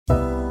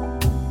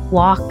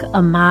walk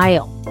a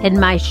mile in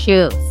my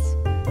shoes.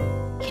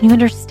 Can you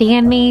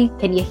understand me?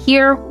 Can you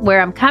hear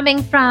where I'm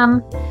coming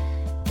from?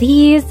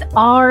 These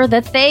are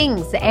the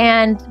things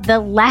and the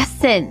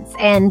lessons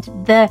and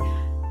the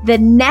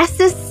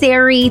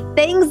necessary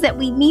things that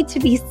we need to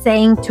be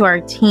saying to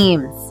our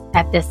teams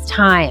at this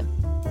time.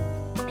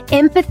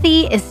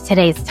 Empathy is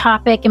today's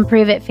topic,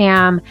 Improve It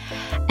fam.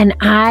 And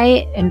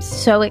I am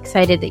so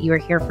excited that you are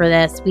here for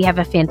this. We have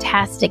a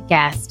fantastic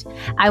guest.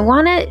 I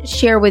want to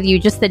share with you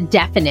just the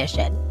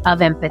definition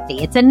of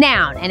empathy. It's a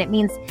noun, and it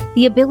means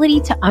the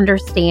ability to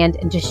understand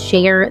and to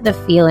share the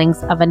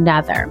feelings of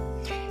another.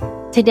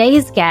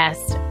 Today's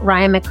guest,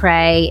 Ryan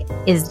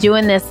McCrea, is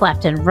doing this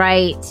left and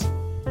right.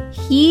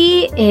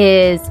 He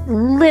is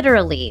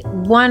literally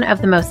one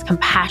of the most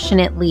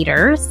compassionate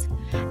leaders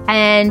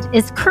and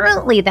is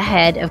currently the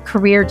head of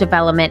career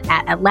development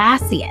at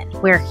Atlassian,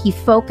 where he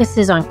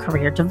focuses on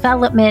career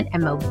development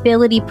and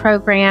mobility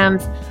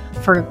programs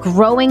for a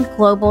growing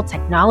global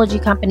technology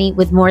company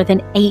with more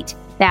than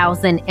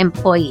 8,000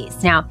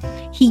 employees. Now,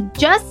 he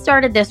just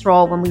started this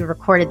role when we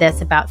recorded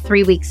this about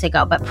 3 weeks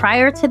ago, but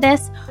prior to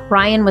this,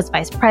 Ryan was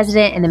vice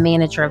president and the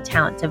manager of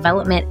talent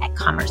development at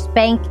Commerce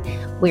Bank,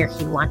 where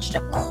he launched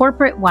a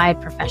corporate-wide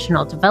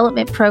professional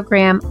development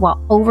program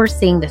while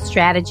overseeing the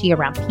strategy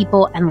around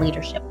people and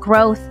leadership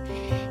growth.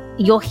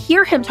 You'll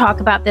hear him talk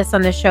about this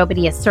on the show, but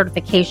he has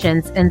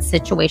certifications in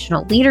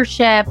situational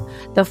leadership,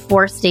 the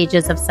 4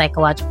 stages of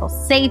psychological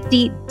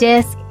safety,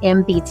 DISC,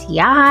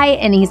 MBTI,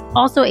 and he's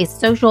also a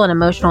social and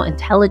emotional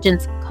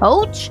intelligence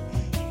coach.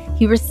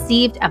 He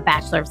received a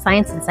Bachelor of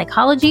Science in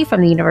Psychology from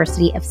the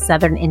University of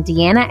Southern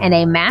Indiana and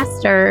a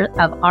Master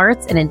of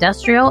Arts in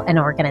Industrial and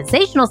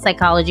Organizational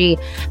Psychology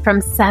from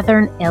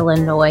Southern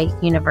Illinois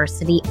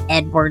University,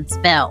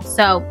 Edwardsville.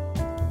 So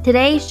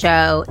today's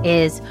show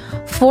is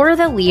for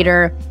the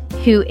leader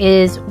who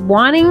is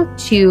wanting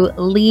to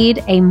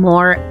lead a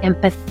more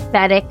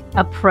empathetic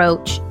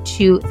approach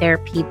to their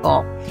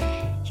people.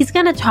 He's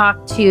going to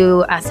talk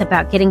to us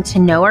about getting to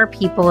know our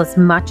people as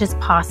much as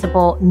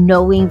possible,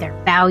 knowing their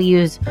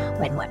values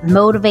and what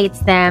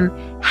motivates them,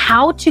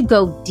 how to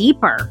go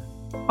deeper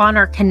on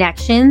our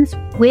connections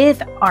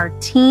with our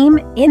team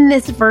in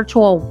this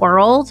virtual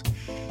world.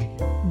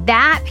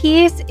 That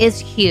piece is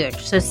huge.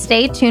 So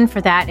stay tuned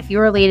for that. If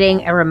you are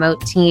leading a remote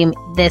team,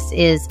 this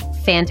is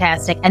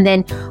fantastic. And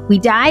then we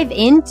dive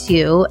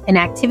into an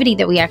activity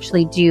that we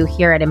actually do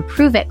here at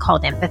Improve It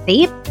called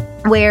Empathy,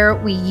 where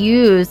we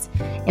use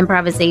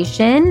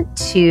improvisation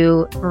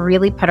to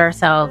really put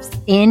ourselves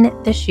in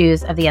the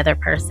shoes of the other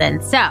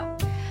person. So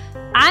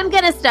I'm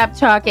going to stop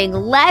talking.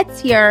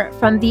 Let's hear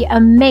from the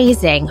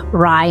amazing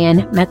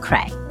Ryan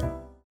McCrea.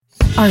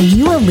 Are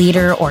you a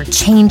leader or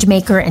change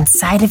maker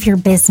inside of your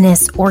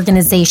business,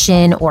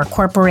 organization, or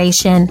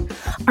corporation?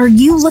 Are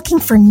you looking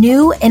for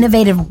new,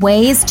 innovative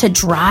ways to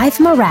drive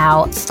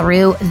morale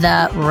through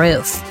the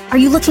roof? Are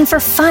you looking for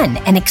fun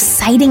and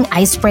exciting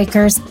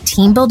icebreakers,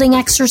 team building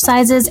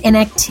exercises, and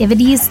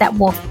activities that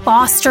will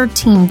foster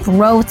team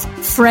growth,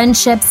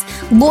 friendships,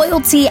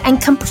 loyalty,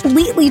 and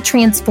completely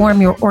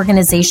transform your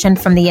organization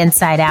from the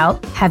inside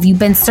out? Have you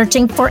been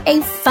searching for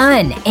a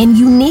fun and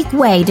unique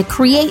way to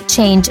create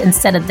change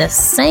instead of the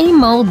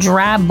same old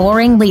dry,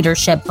 boring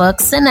leadership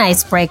books and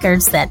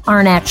icebreakers that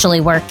aren't actually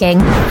working?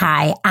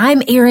 Hi,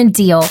 I'm Erin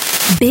Deal,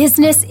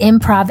 business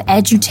improv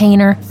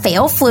edutainer,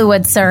 fail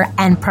fluencer,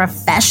 and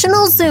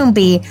professional Zombie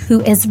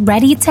who is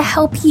ready to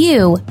help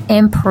you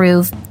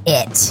improve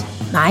it.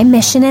 My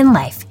mission in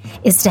life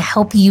is to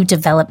help you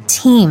develop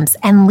teams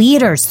and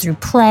leaders through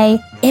play,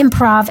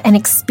 improv, and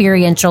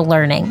experiential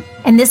learning.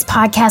 In this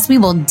podcast, we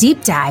will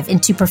deep dive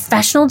into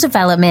professional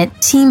development,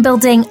 team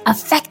building,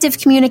 effective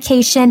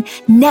communication,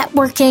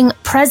 networking,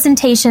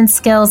 presentation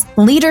skills,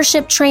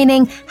 leadership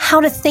training, how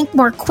to think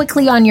more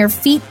quickly on your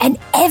feet, and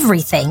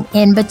everything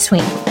in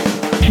between.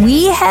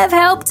 We have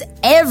helped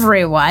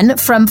everyone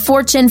from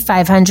Fortune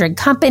 500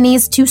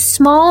 companies to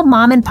small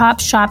mom and pop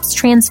shops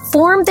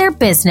transform their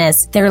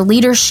business, their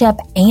leadership,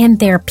 and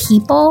their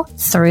people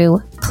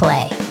through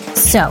play.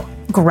 So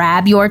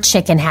grab your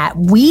chicken hat.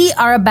 We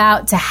are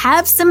about to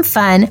have some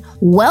fun.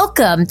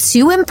 Welcome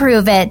to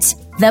Improve It,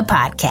 the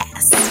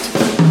podcast.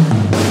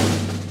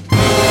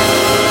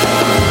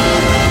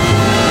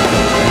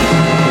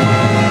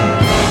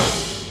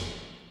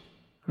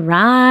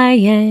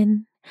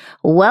 Ryan,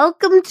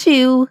 welcome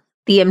to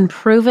the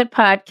Improve It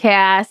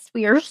podcast.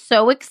 We are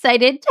so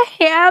excited to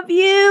have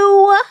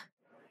you.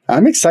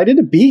 I'm excited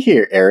to be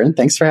here, Erin.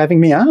 Thanks for having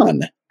me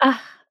on.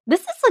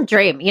 This is a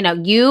dream. You know,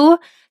 you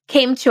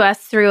came to us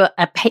through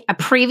a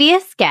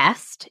previous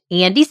guest,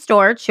 Andy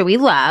Storch, who we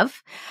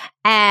love.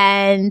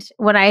 And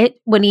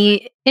when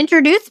he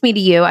introduced me to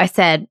you, I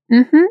said,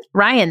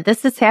 Ryan,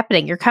 this is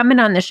happening. You're coming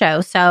on the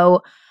show.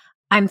 So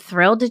I'm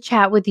thrilled to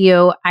chat with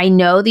you. I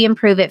know the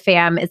Improve It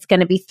fam is going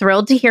to be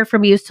thrilled to hear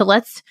from you. So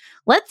let's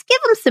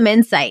give them some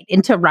insight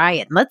into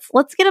Ryan.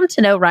 Let's get them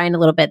to know Ryan a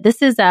little bit.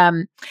 This is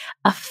a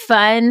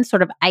fun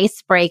sort of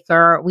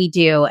icebreaker we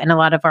do in a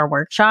lot of our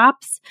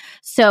workshops.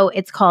 So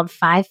it's called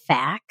 5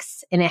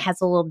 Facts, and it has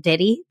a little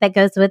ditty that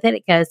goes with it.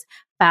 It goes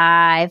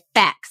 5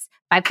 facts.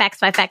 5 facts,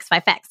 5 facts,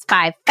 5 facts,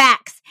 5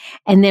 facts.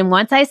 And then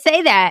once I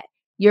say that,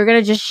 you're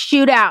going to just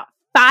shoot out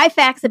 5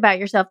 facts about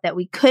yourself that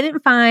we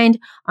couldn't find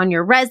on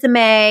your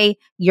resume,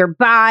 your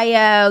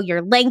bio,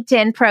 your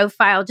LinkedIn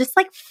profile, just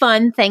like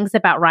fun things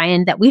about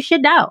Ryan that we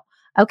should know.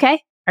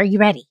 Okay. Are you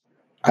ready?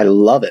 I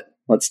love it.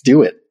 Let's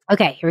do it.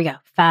 Okay, here we go.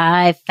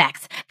 5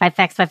 facts, 5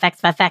 facts, 5 facts,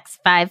 5 facts,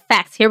 5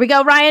 facts. Here we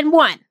go, Ryan.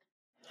 1.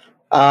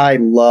 I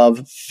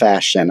love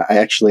fashion. I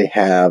actually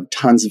have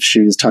tons of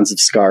shoes, tons of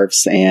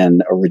scarves,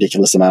 and a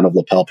ridiculous amount of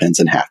lapel pins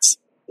and hats.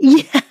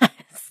 Yes.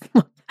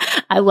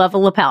 I love a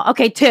lapel.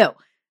 Okay, 2.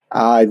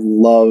 I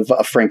love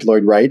Frank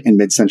Lloyd Wright in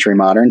mid-century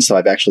modern, so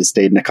I've actually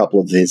stayed in a couple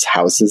of his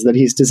houses that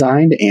he's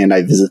designed, and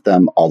I visit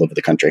them all over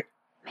the country.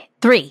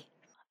 3.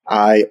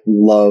 I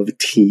love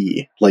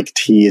tea. Like,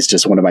 tea is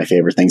just one of my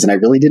favorite things, and I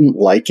really didn't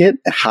like it.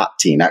 Hot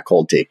tea, not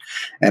cold tea.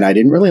 And I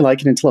didn't really like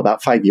it until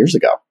about 5 years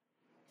ago.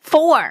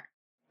 4.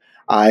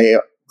 I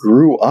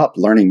grew up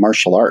learning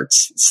martial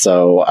arts.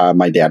 So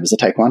my dad was a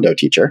Taekwondo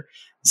teacher.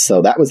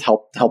 So that was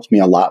helped me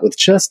a lot with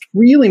just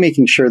really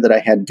making sure that I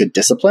had good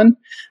discipline.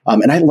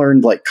 And I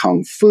learned like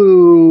Kung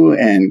Fu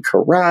and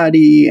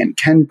karate and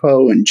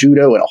Kenpo and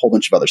Judo and a whole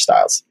bunch of other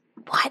styles.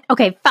 What?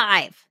 Okay,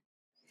 5.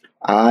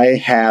 I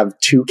have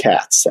 2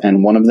 cats,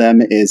 and one of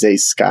them is a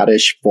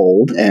Scottish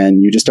fold,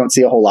 and you just don't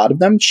see a whole lot of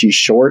them. She's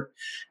short,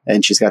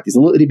 and she's got these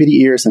little itty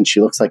bitty ears, and she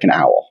looks like an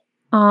owl.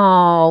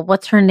 Oh,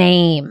 what's her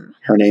name?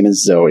 Her name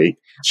is Zoe.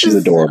 She's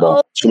adorable.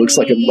 Zoe. She looks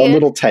like a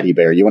little teddy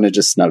bear. You want to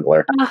just snuggle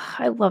her. Oh,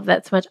 I love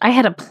that so much. I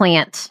had a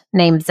plant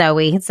named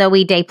Zoe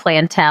de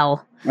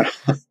Plantel,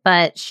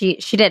 but she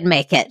didn't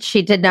make it.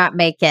 She did not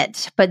make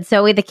it. But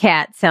Zoe the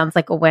cat sounds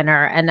like a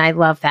winner, and I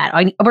love that.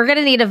 We're going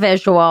to need a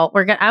visual.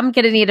 I'm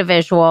going to need a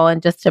visual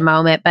in just a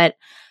moment, but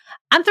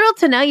I'm thrilled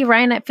to know you,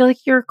 Ryan. I feel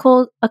like you're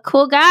a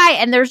cool guy,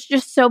 and there's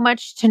just so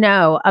much to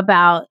know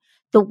about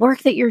the work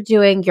that you're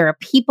doing. You're a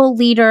people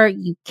leader.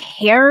 You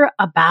care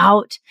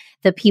about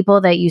the people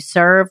that you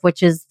serve,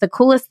 which is the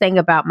coolest thing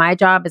about my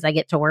job is I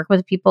get to work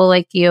with people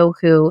like you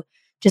who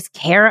just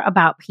care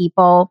about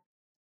people.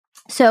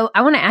 So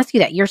I want to ask you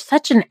that. You're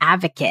such an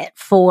advocate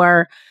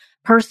for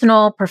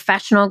personal,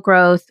 professional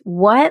growth.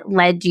 What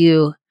led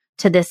you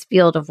to this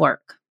field of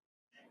work?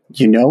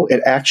 You know,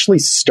 it actually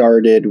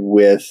started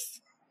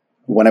with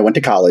when I went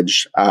to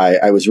college.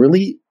 I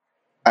really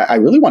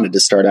wanted to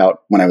start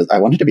out when I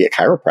wanted to be a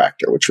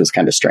chiropractor, which was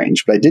kind of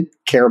strange, but I did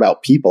care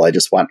about people. I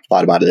just thought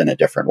about it in a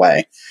different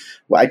way.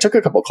 Well, I took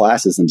a couple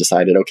classes and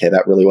decided, okay,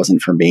 that really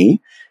wasn't for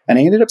me. And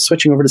I ended up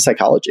switching over to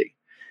psychology.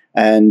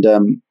 And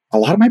a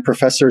lot of my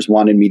professors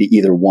wanted me to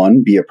either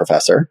one, be a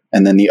professor,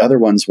 and then the other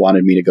ones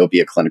wanted me to go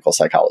be a clinical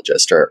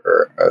psychologist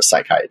or a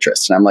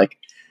psychiatrist. And I'm like,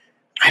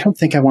 I don't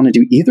think I want to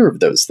do either of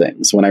those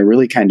things. When I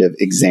really kind of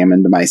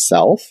examined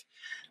myself,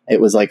 it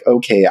was like,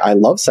 okay, I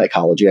love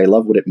psychology. I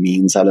love what it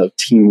means. I love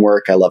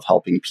teamwork. I love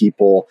helping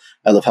people.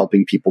 I love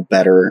helping people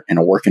better in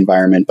a work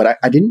environment. But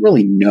I didn't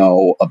really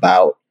know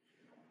about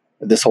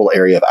this whole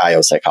area of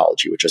IO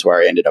psychology, which is where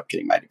I ended up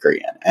getting my degree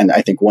in. And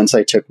I think once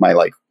I took my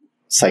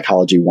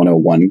psychology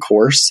 101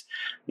 course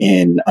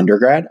in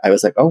undergrad, I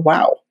was like, oh,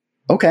 wow.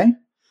 Okay.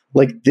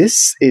 Like,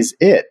 this is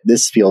it.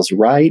 This feels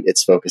right.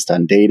 It's focused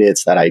on data.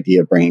 It's that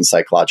idea of bringing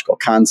psychological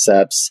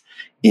concepts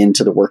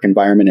into the work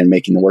environment and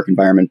making the work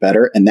environment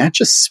better. And that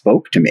just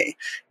spoke to me.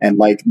 And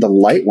the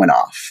light went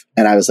off.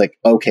 And I was like,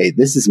 okay,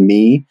 this is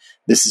me.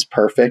 This is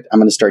perfect. I'm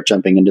going to start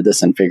jumping into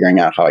this and figuring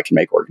out how I can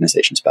make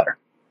organizations better.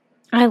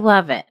 I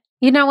love it.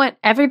 You know what?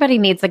 Everybody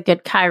needs a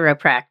good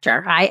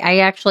chiropractor. I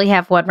actually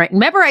have one right.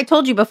 Remember I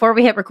told you before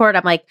we hit record,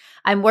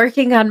 I'm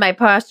working on my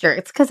posture.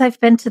 It's because I've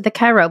been to the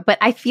chiro, but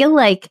I feel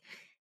like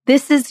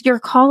this is your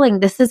calling.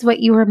 This is what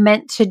you were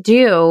meant to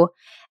do.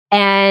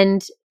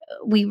 And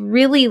we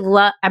really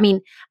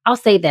I'll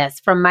say this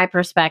from my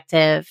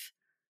perspective,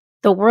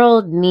 the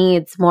world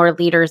needs more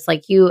leaders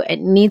like you. It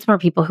needs more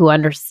people who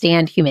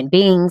understand human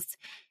beings.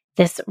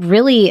 This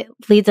really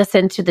leads us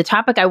into the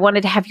topic I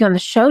wanted to have you on the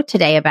show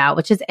today about,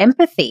 which is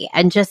empathy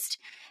and just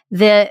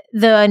the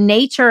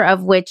nature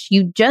of which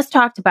you just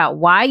talked about.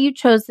 Why you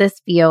chose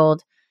this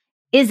field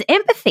is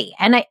empathy.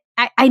 And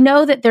I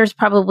know that there's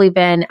probably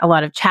been a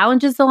lot of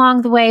challenges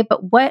along the way,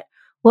 but what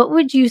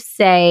would you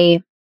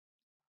say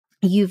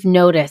you've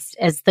noticed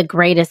as the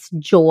greatest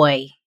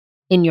joy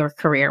in your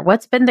career?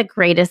 What's been the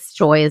greatest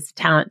joy as a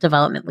talent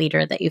development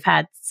leader that you've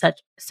had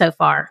so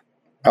far?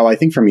 Oh, I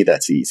think for me,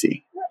 that's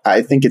easy.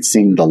 I think it's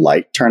seeing the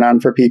light turn on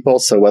for people.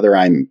 So whether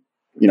I'm,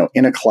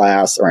 in a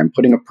class or I'm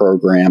putting a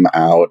program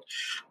out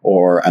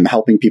or I'm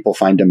helping people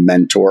find a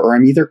mentor or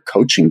I'm either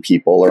coaching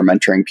people or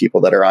mentoring people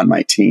that are on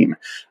my team,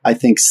 I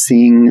think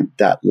seeing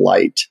that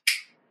light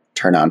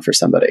turn on for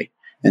somebody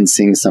and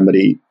seeing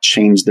somebody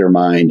change their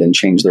mind and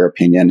change their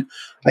opinion.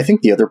 I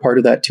think the other part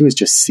of that too is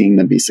just seeing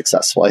them be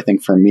successful. I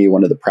think for me,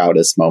 one of the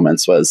proudest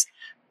moments was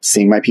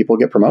seeing my people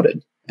get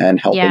promoted and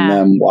helping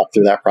them walk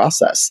through that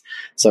process.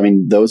 So,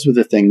 those were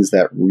the things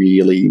that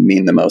really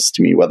mean the most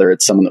to me, whether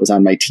it's someone that was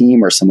on my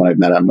team or someone I've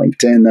met on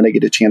LinkedIn that I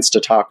get a chance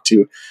to talk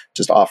to,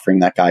 just offering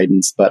that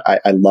guidance. But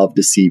I love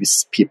to see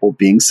people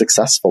being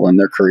successful in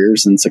their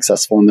careers and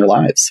successful in their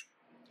lives.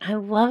 I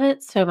love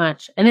it so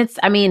much. And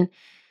I mean,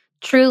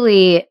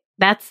 truly,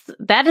 that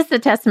is the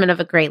testament of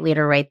a great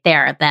leader right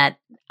there, that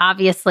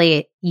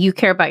obviously you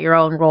care about your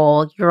own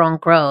role, your own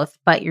growth,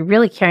 but you're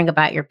really caring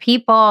about your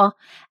people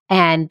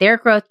and their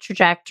growth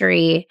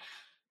trajectory,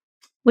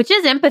 which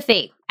is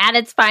empathy at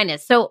its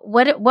finest. So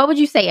what would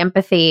you say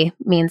empathy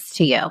means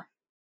to you?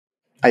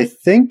 I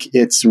think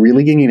it's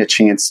really getting a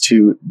chance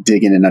to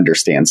dig in and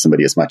understand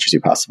somebody as much as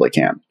you possibly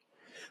can.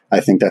 I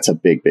think that's a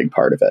big, big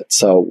part of it.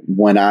 So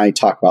when I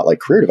talk about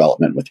like career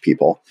development with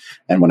people,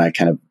 and when I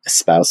kind of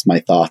espouse my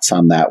thoughts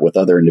on that with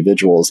other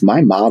individuals, my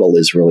model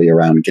is really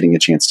around getting a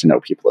chance to know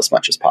people as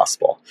much as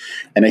possible.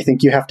 And I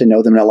think you have to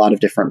know them in a lot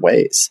of different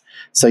ways.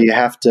 So you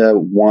have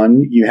to,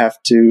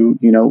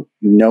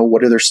 know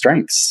what are their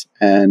strengths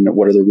and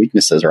what are their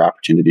weaknesses or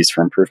opportunities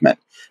for improvement.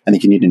 I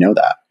think you need to know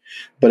that.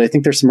 But I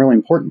think there's some really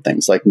important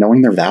things like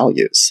knowing their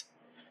values,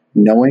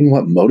 knowing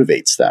what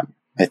motivates them.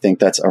 I think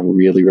that's a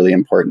really, really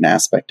important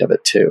aspect of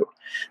it too.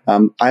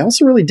 I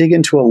also really dig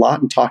into a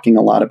lot and talking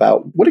a lot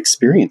about what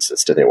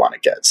experiences do they want to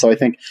get. So I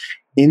think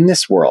in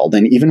this world,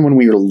 and even when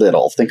we were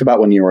little, think about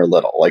when you were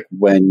little. Like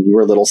when you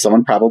were little,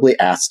 someone probably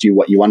asked you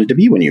what you wanted to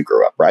be when you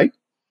grew up, right?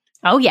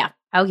 Oh, yeah.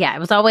 Oh, yeah. I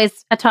was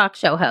always a talk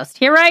show host.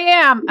 Here I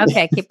am.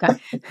 Okay, keep going.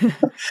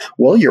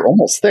 Well, you're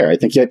almost there. I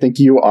think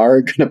you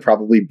are going to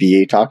probably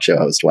be a talk show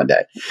host one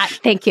day.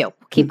 Thank you.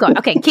 Keep going.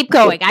 Okay, keep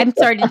going. I'm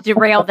sorry to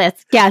derail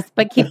this. Yes,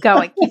 but keep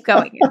going. Keep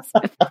going.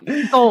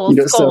 It's goals.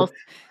 Goals.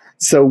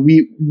 So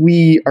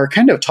we are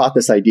kind of taught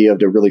this idea of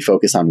to really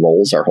focus on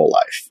roles our whole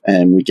life.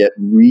 And we get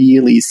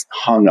really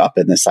hung up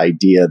in this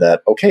idea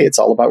that, okay, it's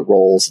all about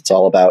roles. It's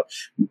all about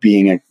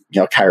being a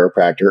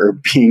chiropractor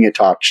or being a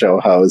talk show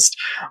host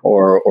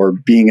or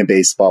being a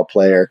baseball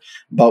player.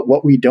 But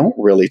what we don't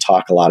really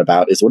talk a lot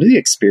about is what are the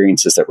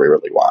experiences that we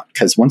really want?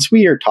 Because once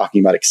we are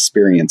talking about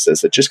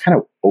experiences, it just kind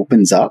of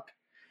opens up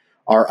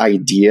our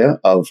idea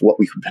of what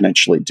we could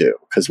potentially do.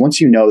 Because once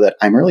you know that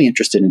I'm really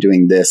interested in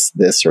doing this,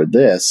 or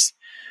this,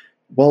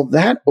 well,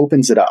 that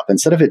opens it up.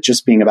 Instead of it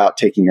just being about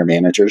taking your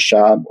manager's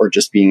job or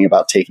just being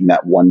about taking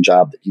that one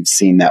job that you've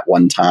seen that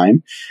one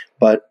time,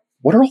 but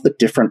what are all the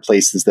different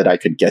places that I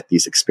could get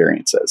these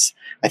experiences?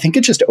 I think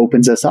it just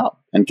opens us up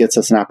and gets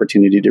us an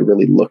opportunity to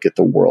really look at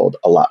the world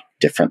a lot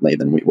differently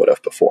than we would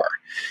have before.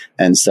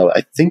 And so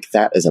I think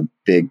that is a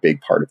big,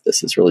 big part of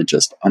this is really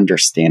just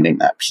understanding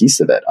that piece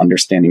of it,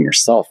 understanding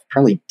yourself,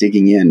 probably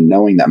digging in,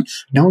 knowing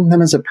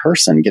them as a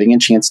person, getting a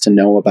chance to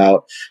know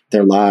about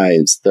their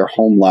lives, their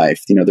home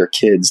life, their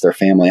kids, their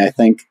family. I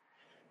think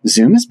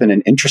Zoom has been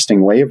an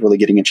interesting way of really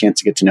getting a chance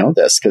to get to know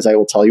this because I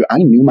will tell you, I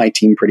knew my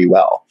team pretty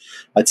well.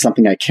 It's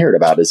something I cared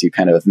about, as you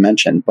kind of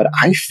mentioned. But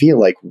I feel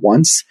like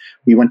once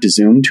we went to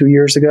Zoom 2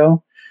 years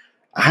ago,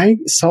 I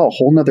saw a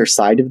whole nother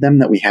side of them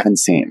that we haven't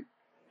seen.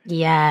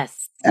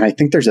 Yes. And I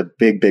think there's a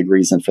big, big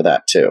reason for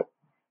that too.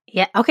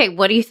 Yeah. Okay.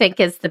 What do you think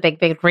is the big,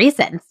 big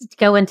reason? Let's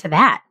go into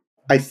that.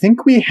 I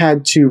think we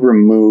had to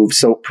remove,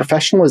 so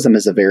professionalism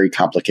is a very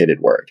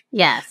complicated word.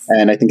 Yes.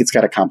 And I think it's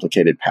got a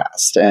complicated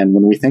past. And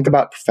when we think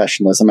about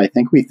professionalism, I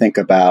think we think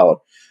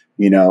about,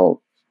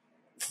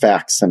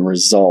 facts and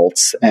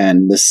results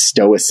and the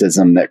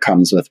stoicism that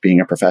comes with being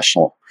a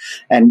professional.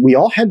 And we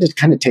all had to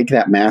kind of take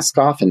that mask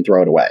off and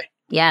throw it away.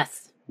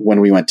 Yes.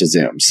 When we went to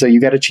Zoom. So you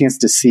got a chance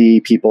to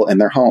see people in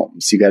their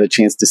homes. You got a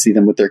chance to see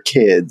them with their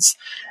kids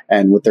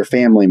and with their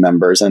family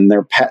members and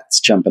their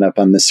pets jumping up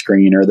on the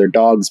screen or their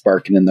dogs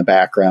barking in the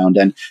background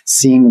and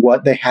seeing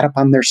what they had up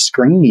on their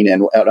screen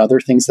and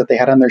other things that they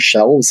had on their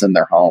shelves in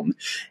their home.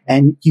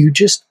 And you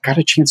just got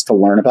a chance to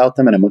learn about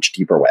them in a much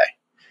deeper way.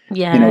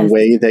 Yes. In a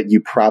way that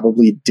you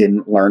probably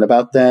didn't learn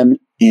about them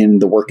in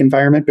the work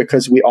environment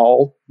because we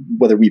all,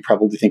 whether we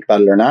probably think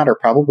about it or not, are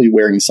probably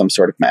wearing some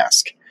sort of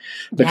mask.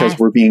 Because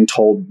we're being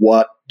told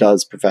what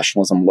does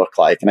professionalism look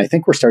like. And I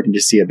think we're starting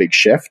to see a big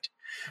shift.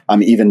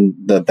 Even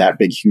that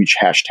big, huge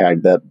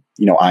hashtag that,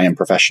 I am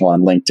professional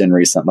on LinkedIn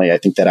recently. I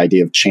think that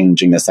idea of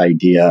changing this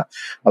idea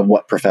of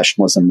what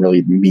professionalism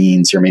really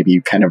means, or maybe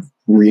kind of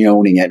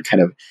re-owning it,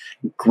 kind of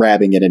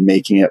grabbing it and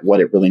making it what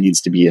it really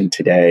needs to be in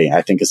today,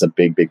 I think is a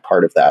big, big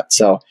part of that.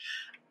 So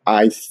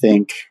I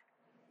think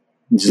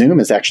Zoom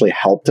has actually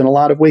helped in a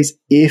lot of ways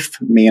if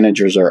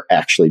managers are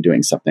actually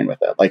doing something with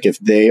it. Like if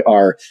they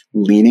are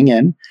leaning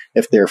in,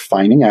 if they're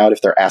finding out,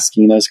 if they're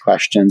asking those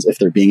questions, if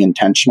they're being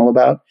intentional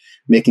about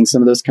making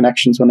some of those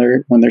connections when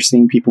they're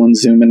seeing people in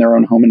Zoom in their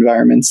own home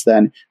environments,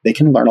 then they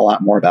can learn a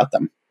lot more about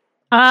them.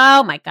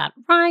 Oh my God,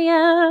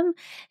 Ryan,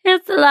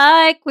 it's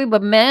like we were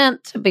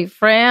meant to be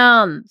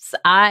friends.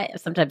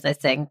 Sometimes I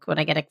sing when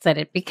I get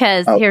excited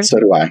because so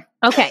do I.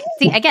 Okay.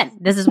 See, again,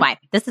 this is why.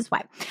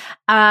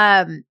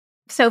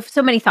 So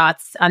many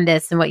thoughts on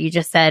this and what you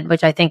just said,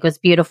 which I think was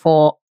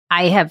beautiful.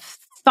 I have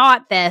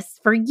thought this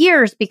for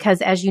years because,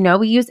 as you know,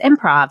 we use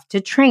improv to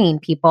train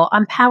people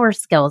on power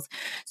skills.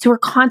 So we're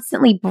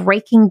constantly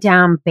breaking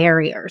down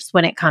barriers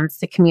when it comes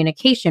to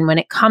communication, when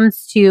it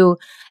comes to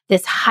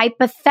this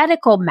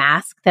hypothetical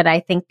mask that I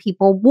think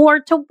people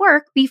wore to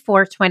work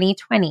before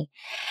 2020.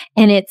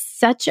 And it's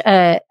such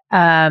a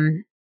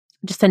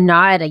just a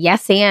nod, a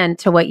yes and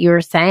to what you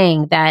were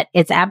saying, that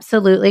it's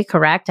absolutely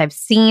correct. I've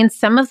seen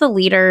some of the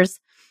leaders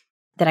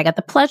that I got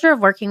the pleasure of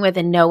working with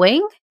and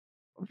knowing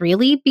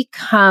really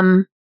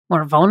become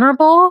more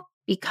vulnerable,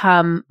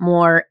 become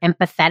more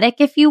empathetic,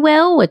 if you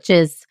will, which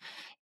is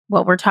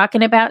what we're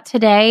talking about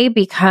today,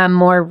 become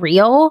more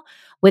real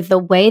with the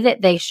way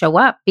that they show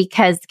up.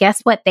 Because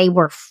guess what? They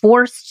were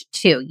forced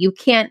to. You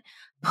can't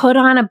put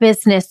on a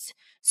business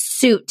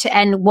suit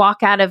and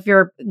walk out of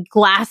your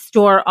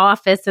Glassdoor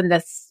office in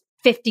the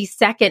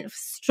 52nd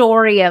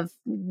story of,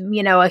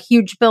 a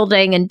huge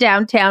building in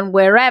downtown,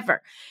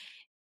 wherever.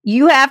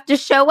 You have to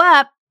show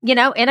up,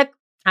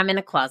 I'm in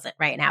a closet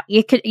right now.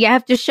 You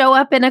have to show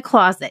up in a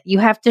closet. You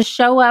have to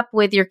show up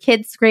with your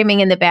kids screaming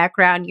in the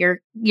background,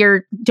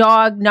 your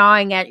dog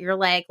gnawing at your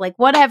leg, like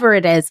whatever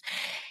it is,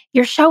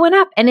 you're showing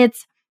up. And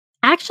it's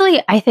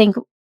actually, I think,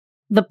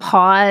 the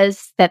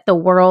pause that the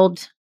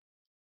world,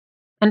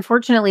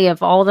 unfortunately,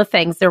 of all the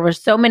things, there were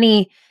so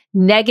many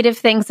negative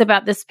things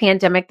about this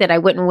pandemic that I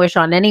wouldn't wish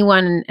on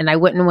anyone, and I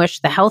wouldn't wish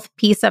the health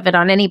piece of it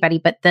on anybody,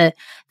 but the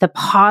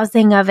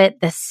pausing of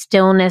it, the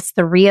stillness,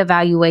 the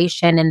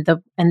reevaluation,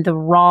 and the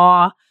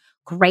raw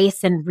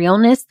grace and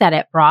realness that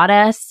it brought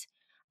us,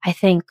 I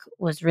think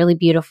was really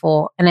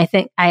beautiful. And I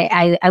think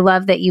I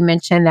love that you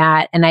mentioned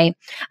that. And I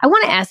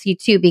want to ask you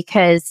too,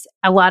 because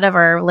a lot of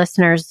our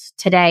listeners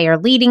today are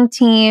leading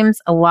teams.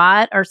 A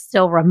lot are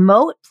still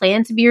remote,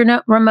 plan to be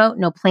remote,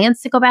 no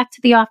plans to go back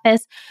to the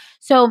office.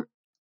 So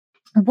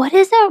what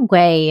is a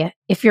way,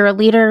 if you're a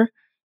leader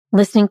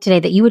listening today,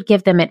 that you would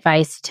give them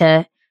advice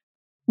to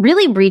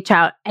really reach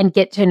out and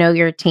get to know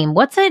your team?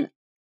 What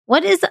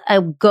is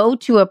a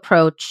go-to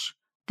approach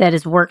that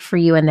has worked for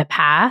you in the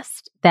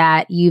past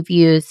that you've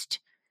used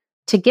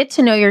to get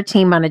to know your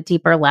team on a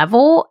deeper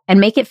level and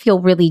make it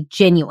feel really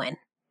genuine?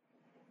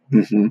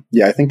 Mm-hmm.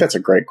 Yeah, I think that's a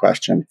great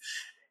question.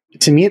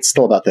 To me, it's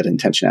still about that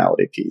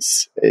intentionality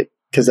piece.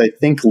 Because I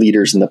think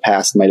leaders in the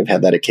past might have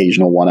had that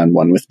occasional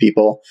one-on-one with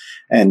people,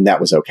 and that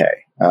was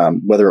okay,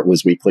 whether it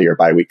was weekly or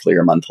biweekly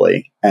or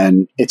monthly.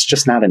 And it's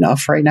just not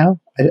enough right now.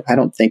 I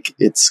don't think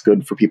it's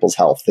good for people's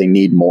health. They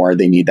need more.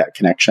 They need that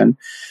connection.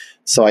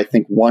 So I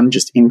think, one,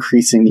 just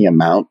increasing the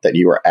amount that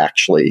you are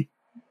actually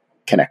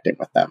connecting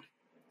with them.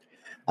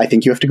 I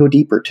think you have to go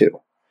deeper too.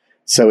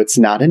 So it's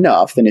not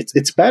enough, and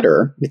it's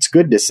better. It's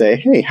good to say,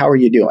 hey, how are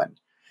you doing?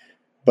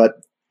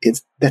 But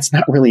that's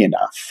not really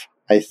enough.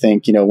 I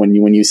think,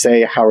 when you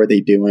say, how are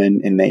they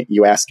doing? And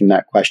you ask them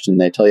that question,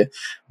 they tell you,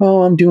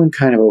 oh, I'm doing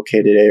kind of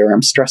okay today, or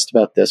I'm stressed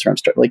about this, or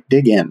I'm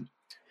dig in,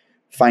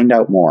 find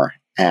out more,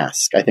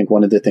 ask. I think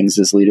one of the things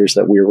as leaders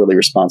that we're really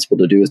responsible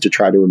to do is to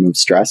try to remove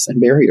stress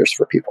and barriers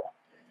for people.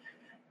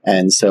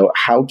 And so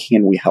how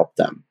can we help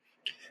them?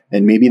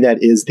 And maybe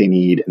that is they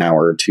need an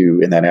hour or two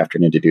in that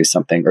afternoon to do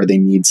something, or they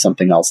need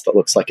something else that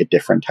looks like a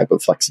different type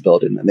of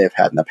flexibility than they've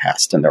had in the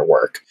past in their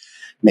work.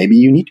 Maybe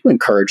you need to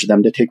encourage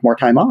them to take more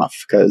time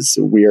off, because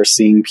we are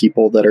seeing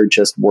people that are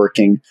just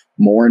working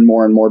more and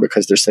more and more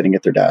because they're sitting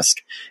at their desk.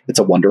 It's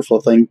a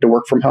wonderful thing to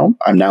work from home.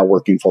 I'm now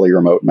working fully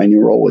remote in my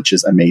new role, which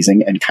is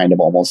amazing and kind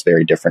of almost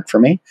very different for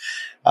me.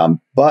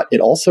 But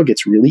it also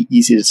gets really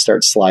easy to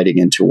start sliding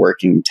into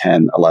working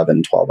 10,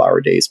 11,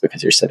 12-hour days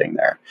because you're sitting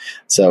there.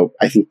 So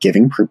I think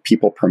giving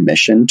people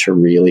permission to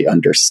really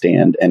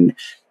understand and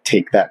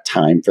take that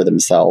time for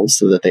themselves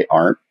so that they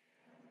aren't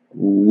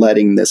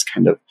letting this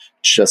kind of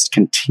just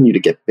continue to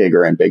get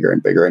bigger and bigger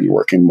and bigger, and you're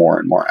working more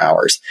and more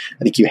hours.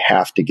 I think you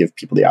have to give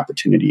people the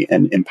opportunity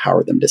and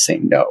empower them to say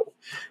no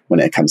when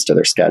it comes to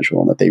their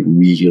schedule, and that they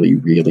really,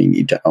 really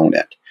need to own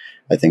it.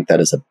 I think that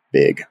is a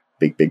big,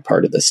 big, big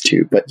part of this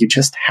too. But you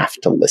just have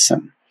to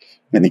listen.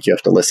 I think you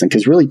have to listen,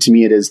 because really, to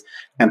me, it is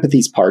empathy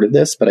is part of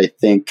this. But I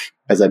think,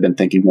 as I've been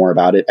thinking more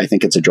about it, I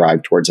think it's a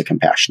drive towards a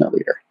compassionate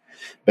leader,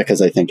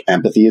 because I think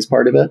empathy is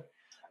part of it.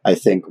 I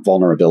think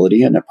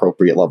vulnerability, an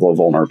appropriate level of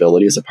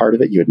vulnerability, is a part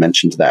of it. You had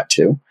mentioned that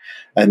too.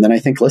 And then I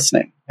think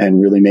listening and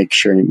really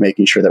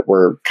making sure that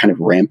we're kind of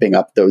ramping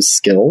up those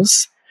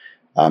skills,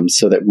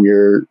 so that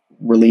we're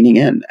leaning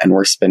in and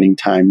we're spending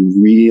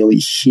time really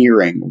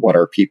hearing what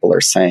our people are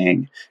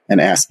saying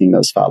and asking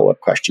those follow-up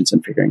questions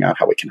and figuring out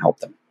how we can help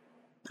them.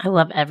 I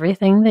love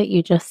everything that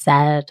you just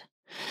said.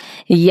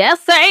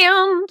 Yes,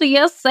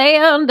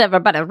 and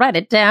everybody write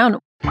it down.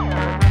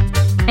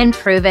 And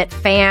prove it,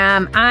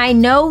 fam. I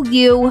know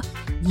you.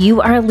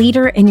 You are a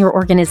leader in your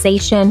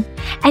organization,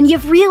 and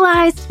you've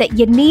realized that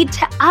you need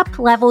to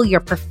up-level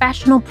your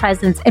professional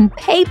presence and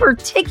pay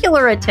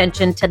particular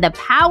attention to the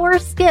power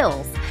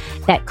skills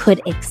that could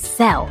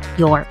excel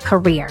your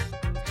career.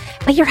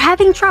 But you're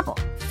having trouble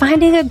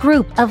finding a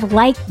group of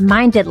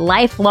like-minded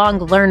lifelong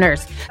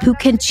learners who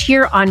can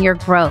cheer on your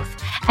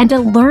growth, and a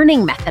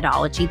learning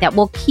methodology that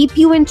will keep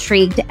you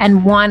intrigued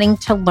and wanting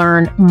to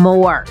learn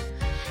more.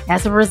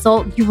 As a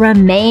result, you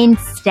remain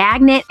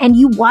stagnant and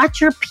you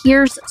watch your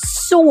peers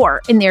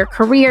soar in their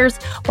careers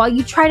while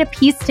you try to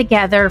piece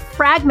together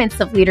fragments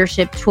of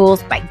leadership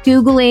tools by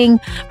Googling,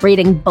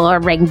 reading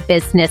boring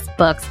business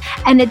books,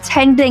 and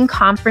attending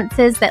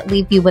conferences that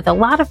leave you with a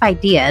lot of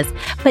ideas,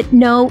 but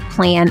no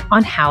plan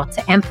on how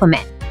to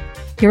implement.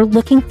 you're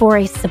looking for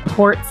a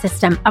support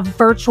system, a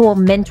virtual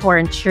mentor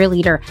and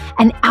cheerleader,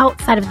 an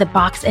outside of the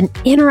box and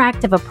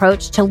interactive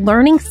approach to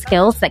learning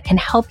skills that can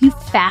help you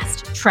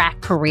fast track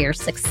career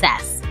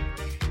success,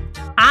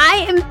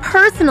 I am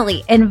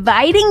personally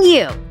inviting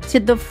you to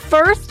the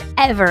first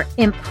ever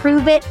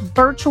Improve It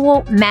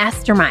virtual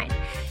mastermind.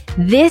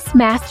 This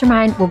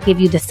mastermind will give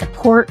you the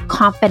support,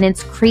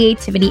 confidence,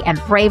 creativity,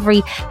 and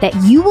bravery that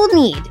you will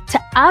need to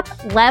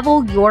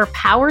up-level your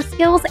power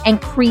skills and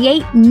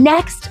create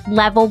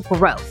next-level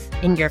growth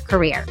in your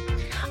career,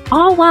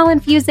 all while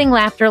infusing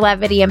laughter,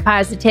 levity, and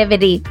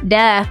positivity.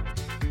 Duh.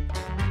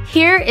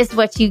 Here is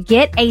what you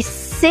get: a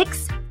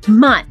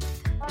 6-month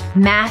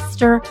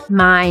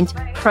mastermind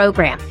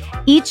program.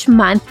 Each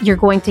month, you're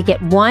going to get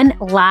one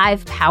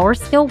live power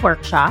skill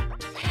workshop,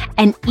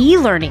 an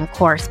e-learning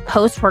course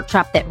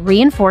post-workshop that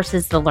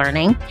reinforces the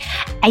learning,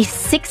 a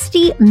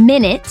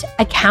 60-minute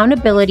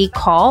accountability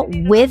call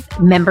with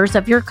members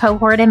of your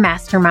cohort and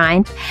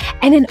mastermind,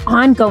 and an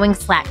ongoing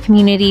Slack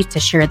community to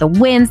share the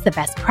wins, the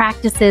best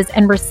practices,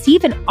 and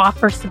receive and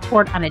offer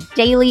support on a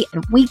daily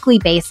and weekly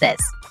basis.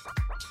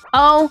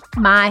 Oh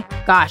my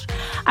gosh.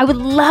 I would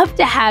love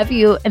to have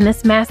you in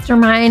this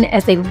mastermind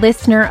as a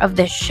listener of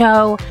the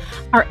show.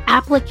 Our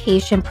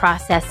application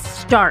process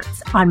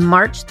starts on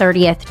March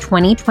 30th,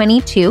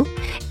 2022.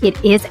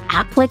 It is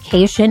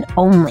application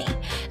only.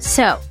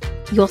 So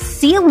you'll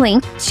see a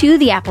link to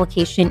the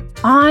application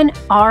on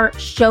our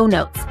show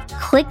notes.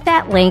 Click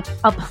that link,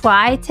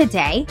 apply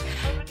today.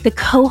 The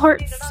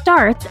cohort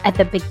starts at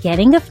the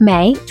beginning of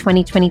May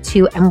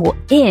 2022 and will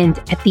end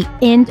at the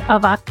end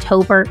of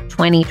October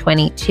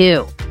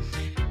 2022.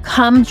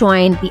 Come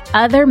join the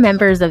other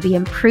members of the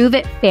Improve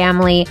It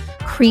family,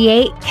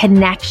 create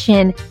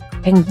connection,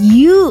 and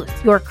use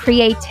your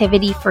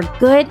creativity for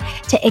good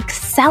to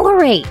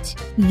accelerate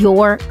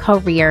your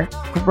career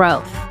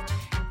growth.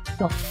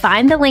 You'll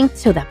find the link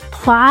to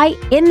apply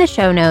in the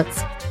show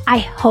notes. I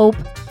hope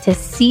to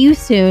see you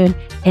soon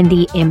in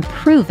the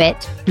Improve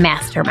It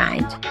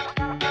Mastermind.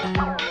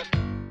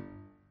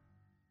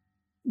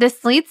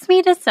 This leads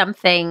me to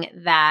something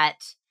that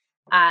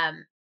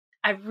I'm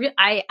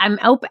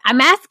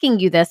asking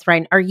you this,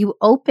 Ryan. Are you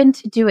open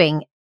to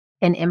doing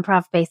an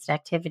improv-based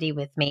activity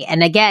with me?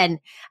 And again,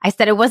 I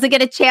said I wasn't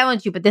going to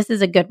challenge you, but this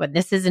is a good one.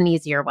 This is an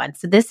easier one.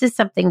 So this is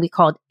something we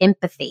called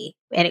empathy.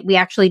 And we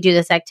actually do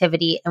this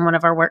activity in one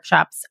of our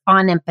workshops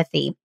on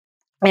empathy.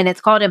 And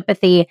it's called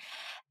empathy.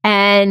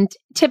 And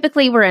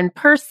typically we're in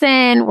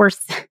person.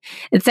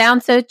 It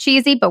sounds so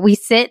cheesy, but we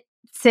sit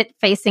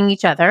facing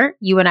each other.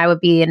 You and I would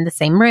be in the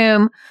same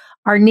room.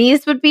 Our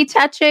knees would be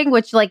touching,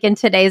 which like in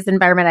today's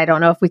environment, I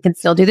don't know if we can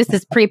still do this.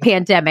 This is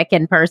pre-pandemic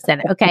in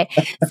person. Okay.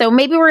 So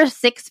maybe we're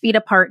 6 feet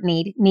apart,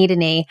 knee to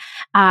knee.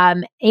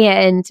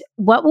 And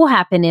what will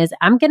happen is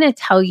I'm going to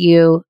tell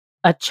you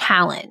a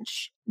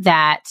challenge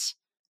that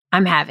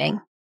I'm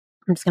having.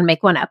 I'm just going to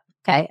make one up.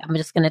 Okay. I'm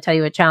just going to tell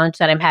you a challenge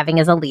that I'm having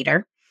as a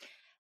leader.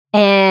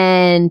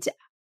 And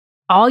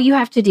all you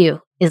have to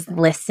do is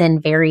listen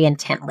very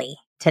intently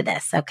to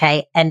this.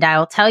 Okay. And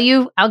I'll tell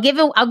you, I'll give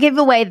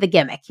away the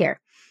gimmick here.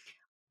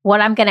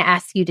 What I'm going to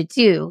ask you to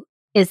do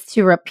is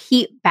to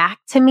repeat back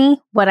to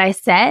me what I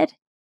said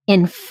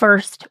in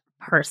first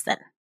person.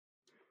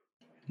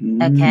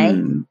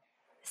 Okay.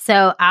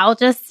 So I'll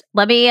just,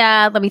 let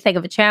me think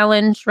of a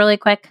challenge really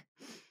quick.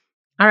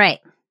 All right.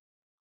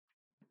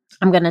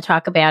 I'm going to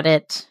talk about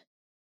it.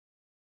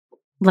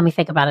 Let me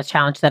think about a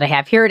challenge that I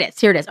have. Here it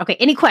is. Okay.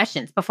 Any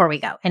questions before we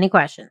go? Any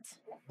questions?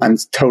 I'm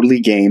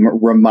totally game.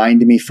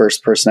 Remind me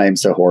first person. I am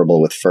so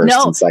horrible with first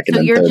and second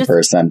and third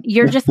person.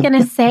 You're just going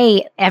to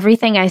say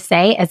everything I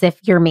say as if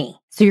you're me.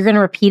 So you're going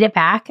to repeat it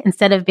back.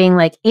 Instead of being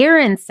like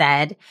Aaron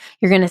said,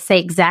 you're going to say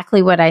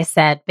exactly what I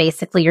said.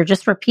 Basically, you're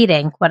just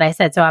repeating what I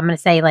said. So I'm going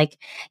to say like,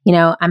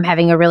 I'm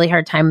having a really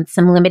hard time with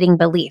some limiting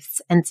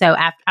beliefs. And so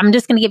I'm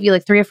just going to give you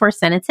like 3 or 4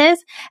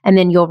 sentences, and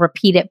then you'll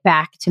repeat it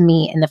back to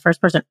me in the first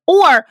person.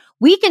 Or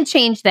we can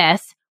change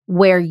this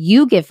where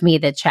you give me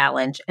the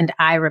challenge and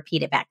I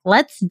repeat it back.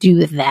 Let's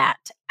do that.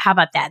 How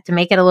about that? To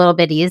make it a little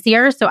bit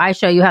easier. So I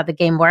show you how the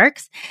game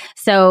works.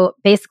 So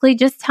basically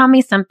just tell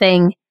me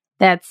something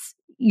that's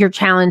you're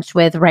challenged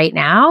with right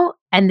now.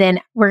 And then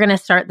we're going to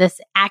start this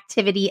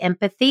activity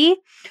empathy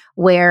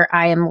where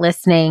I am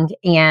listening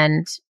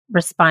and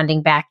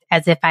responding back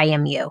as if I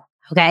am you.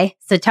 Okay.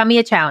 So tell me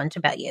a challenge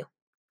about you.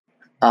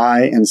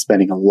 I am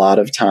spending a lot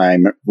of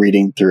time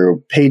reading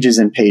through pages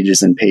and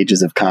pages and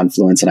pages of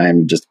Confluence, and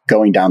I'm just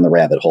going down the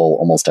rabbit hole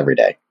almost every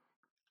day.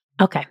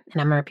 Okay.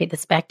 And I'm going to repeat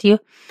this back to you.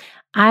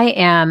 I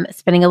am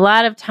spending a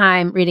lot of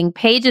time reading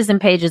pages and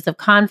pages of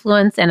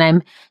Confluence, and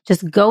I'm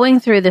just going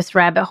through this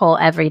rabbit hole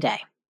every day.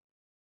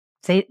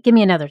 Say, give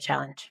me another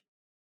challenge.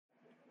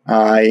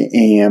 I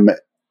am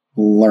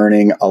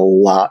learning a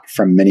lot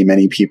from many,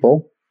 many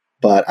people,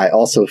 but I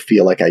also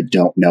feel like I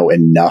don't know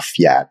enough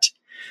yet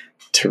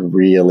to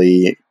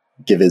really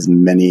give as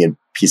many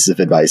pieces of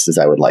advice as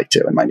I would like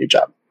to in my new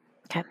job.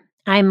 Okay.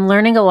 I'm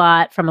learning a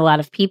lot from a lot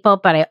of people,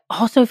 but I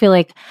also feel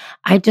like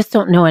I just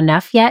don't know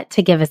enough yet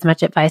to give as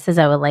much advice as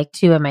I would like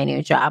to in my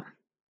new job.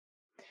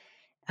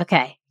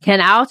 Okay.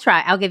 I'll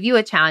try. I'll give you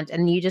a challenge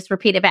and you just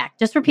repeat it back.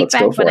 Just repeat Let's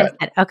back go what for I it.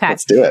 said. Okay.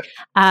 Let's do it.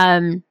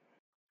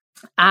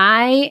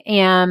 I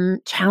am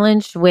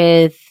challenged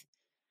with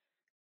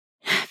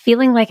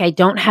feeling like I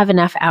don't have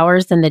enough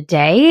hours in the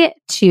day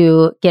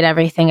to get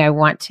everything I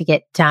want to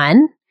get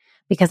done,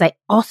 because I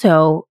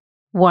also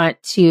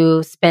want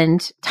to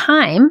spend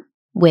time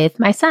with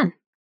my son.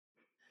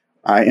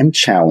 I am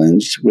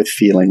challenged with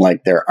feeling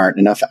like there aren't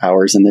enough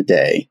hours in the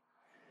day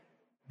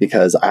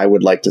because I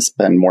would like to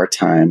spend more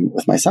time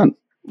with my son.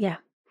 Yeah.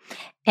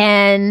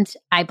 And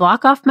I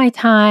block off my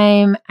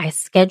time. I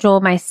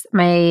schedule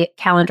my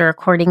calendar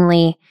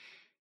accordingly,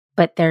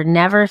 but there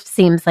never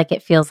seems like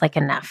it feels like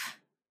enough.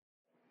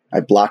 I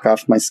block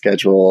off my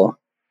schedule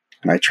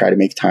and I try to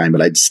make time,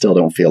 but I still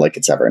don't feel like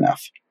it's ever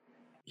enough.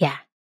 Yeah.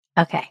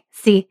 Okay.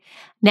 See,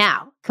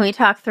 now can we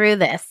talk through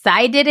this?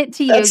 I did it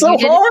to you. That's so you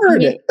did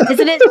hard. It to me.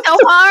 Isn't it so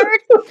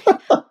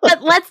hard?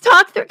 But let's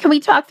talk through. Can we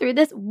talk through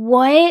this?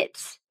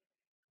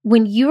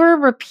 When you were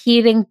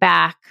repeating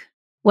back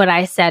what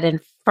I said in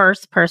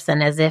first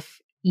person as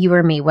if you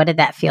were me, what did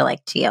that feel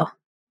like to you?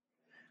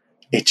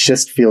 It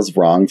just feels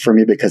wrong for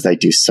me because I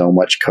do so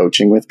much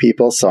coaching with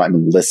people. So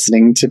I'm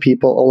listening to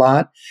people a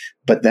lot,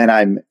 but then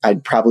I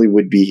probably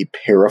would be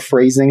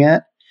paraphrasing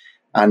it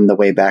on the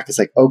way back. It's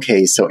like,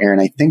 okay, so Erin,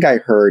 I think I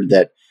heard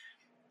that,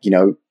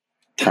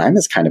 time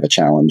is kind of a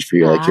challenge for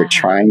you. Like you're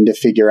trying to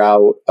figure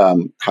out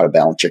how to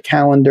balance your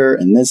calendar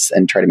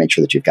and try to make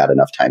sure that you've got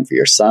enough time for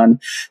your son.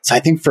 So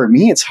I think for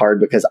me, it's hard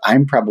because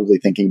I'm probably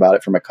thinking about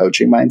it from a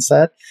coaching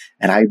mindset,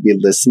 and I'd be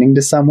listening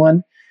to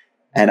someone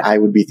and I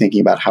would be thinking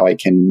about how I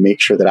can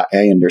make sure that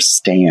I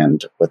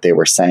understand what they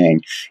were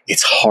saying.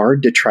 It's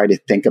hard to try to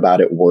think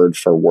about it word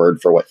for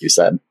what you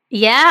said.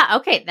 Yeah.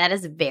 Okay. That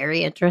is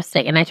very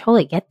interesting. And I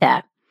totally get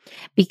that.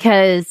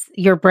 Because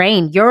your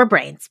brain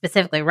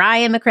specifically,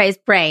 Ryan McCrea's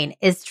brain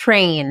is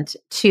trained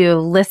to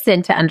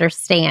listen to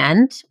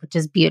understand, which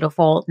is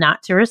beautiful,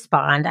 not to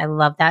respond. I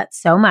love that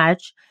so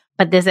much.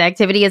 But this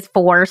activity is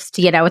forced,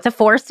 it's a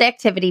forced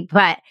activity.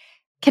 But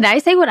can I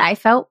say what I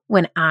felt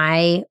when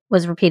I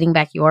was repeating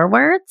back your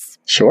words?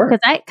 Sure.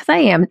 Because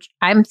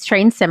I'm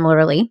trained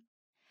similarly.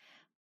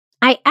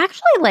 I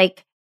actually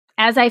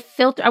as I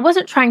filter, I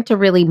wasn't trying to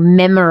really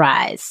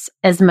memorize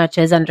as much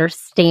as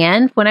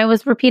understand when I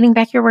was repeating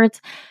back your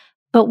words.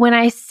 But when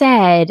I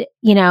said,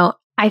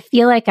 I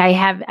feel like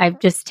I'm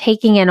just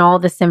taking in all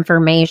this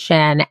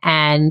information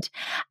and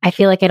I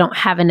feel like I don't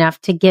have enough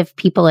to give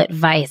people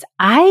advice.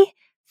 I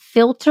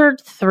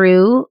filtered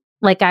through,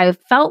 I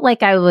felt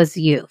like I was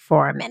you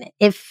for a minute.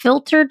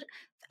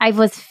 I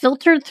was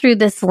filtered through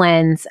this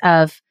lens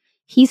of,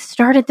 he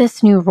started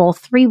this new role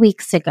 3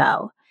 weeks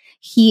ago.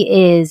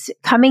 He is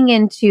coming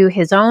into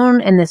his own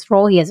in this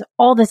role. He has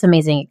all this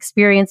amazing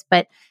experience,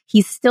 but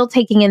he's still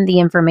taking in the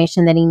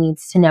information that he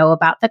needs to know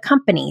about the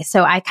company.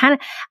 So I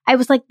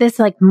was like this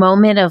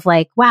moment of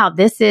wow,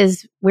 this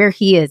is where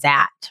he is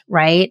at,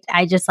 right?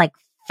 I just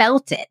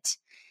felt it.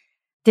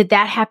 Did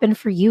that happen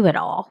for you at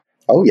all?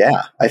 Oh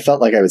yeah. I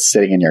felt like I was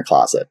sitting in your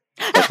closet.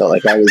 I felt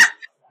like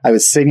I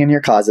was sitting in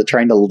your closet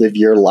trying to live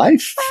your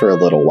life for a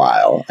little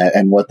while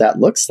and what that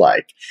looks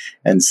like.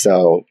 And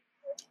so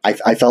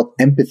I felt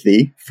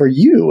empathy for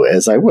you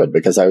as I would,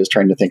 because I was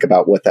trying to think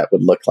about what that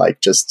would look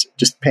like. Just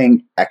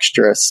paying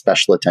extra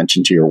special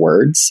attention to your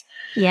words.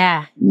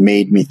 Yeah.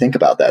 Made me think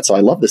about that. So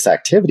I love this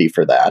activity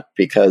for that,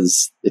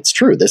 because it's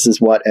true. This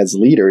is what, as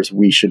leaders,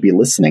 we should be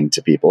listening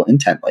to people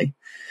intently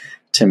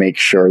to make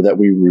sure that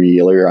we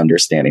really are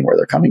understanding where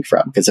they're coming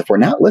from. Because if we're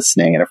not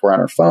listening, and if we're on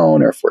our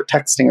phone, or if we're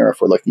texting, or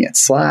if we're looking at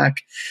Slack,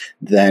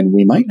 then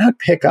we might not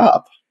pick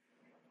up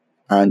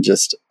on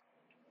just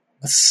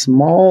a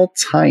small,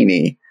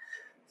 tiny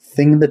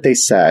thing that they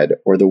said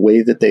or the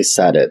way that they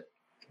said it,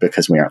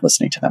 because we aren't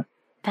listening to them.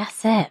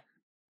 That's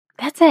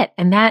it.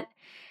 And that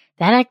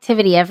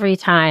activity every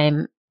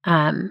time,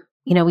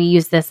 we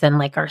use this in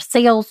our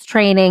sales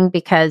training,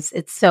 because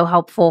it's so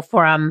helpful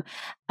from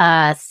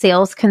a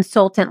sales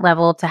consultant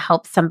level to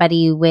help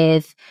somebody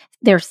with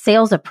their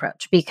sales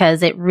approach,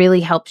 because it really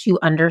helps you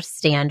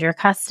understand your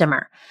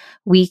customer.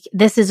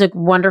 This is a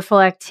wonderful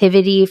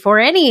activity for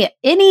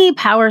any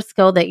power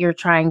skill that you're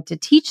trying to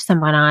teach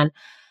someone on.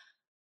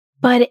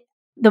 But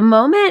the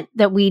moment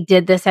that we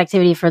did this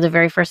activity for the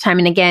very first time,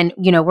 and again,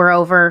 we're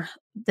over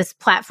this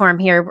platform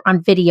here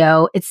on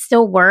video, it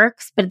still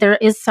works, but there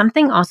is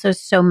something also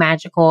so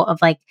magical of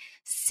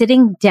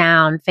sitting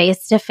down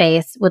face to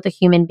face with a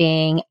human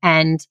being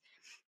and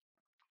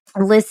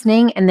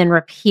listening and then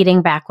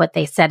repeating back what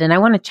they said. And I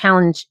want to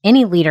challenge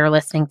any leader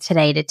listening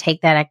today to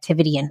take that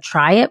activity and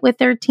try it with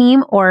their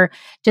team, or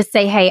just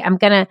say, hey, I'm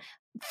going to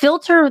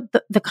filter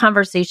the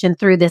conversation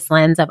through this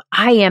lens of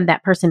I am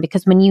that person.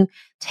 Because when you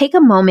take a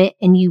moment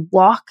and you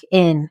walk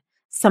in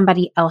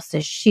somebody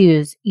else's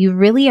shoes, you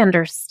really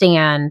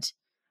understand,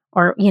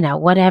 or,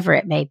 whatever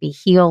it may be,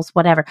 heels,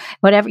 whatever,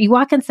 you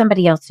walk in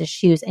somebody else's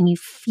shoes and you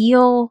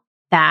feel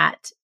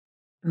that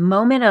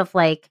moment of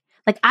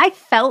I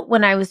felt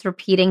when I was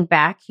repeating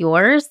back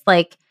yours,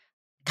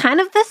 kind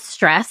of the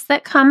stress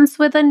that comes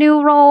with a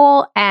new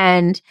role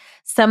and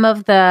some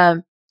of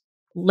the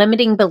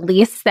limiting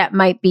beliefs that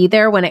might be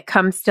there when it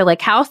comes to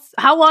like, how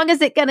long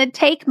is it going to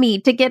take me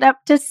to get up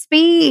to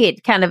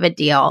speed kind of a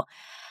deal.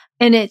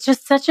 And it's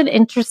just such an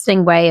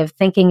interesting way of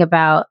thinking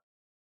about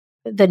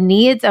the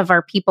needs of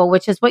our people,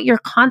 which is what you're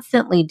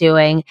constantly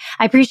doing.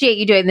 I appreciate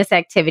you doing this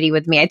activity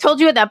with me. I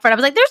told you at that front, I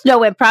was like, there's no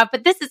improv,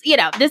 but this is,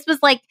 this was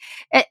like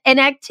an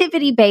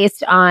activity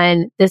based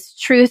on this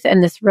truth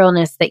and this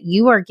realness that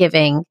you are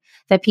giving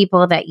the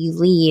people that you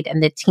lead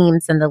and the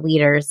teams and the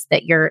leaders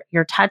that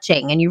you're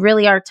touching. And you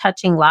really are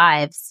touching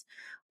lives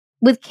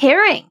with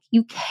caring.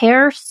 You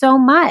care so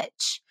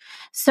much.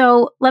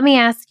 So let me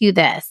ask you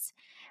this.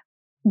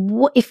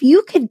 If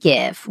you could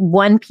give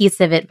one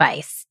piece of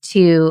advice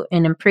to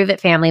an Improve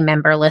It family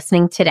member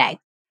listening today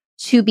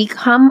to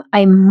become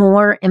a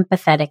more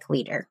empathetic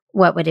leader,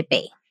 what would it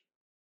be?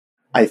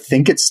 I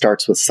think it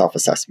starts with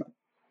self-assessment.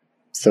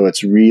 So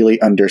it's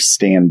really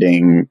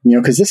understanding,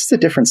 because this is a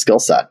different skill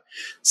set.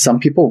 Some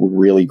people are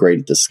really great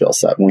at this skill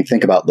set. When we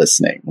think about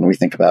listening, when we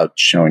think about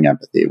showing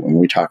empathy, when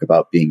we talk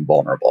about being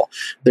vulnerable,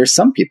 there's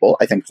some people,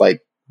 I think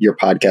like your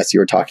podcast,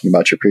 you were talking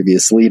about your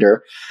previous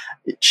leader.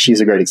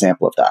 She's a great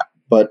example of that.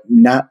 But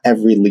not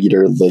every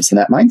leader lives in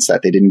that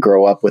mindset. They didn't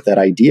grow up with that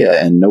idea,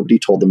 and nobody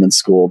told them in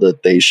school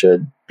that they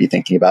should be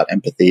thinking about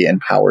empathy and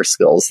power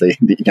skills.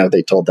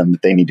 They told them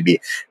that they need to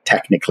be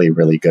technically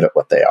really good at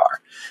what they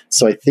are.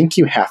 So I think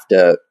you have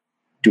to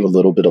do a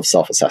little bit of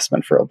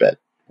self-assessment for a bit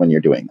when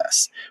you're doing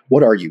this.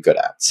 What are you good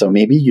at? So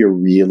maybe you're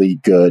really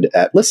good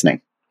at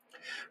listening,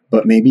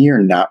 but maybe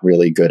you're not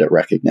really good at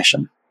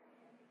recognition.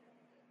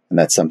 And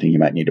that's something you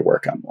might need to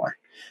work on more.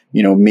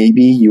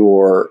 Maybe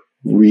you're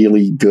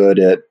really good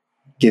at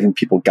giving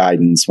people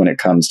guidance when it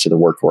comes to the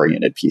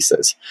work-oriented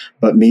pieces.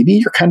 But maybe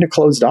you're kind of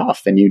closed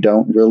off and you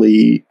don't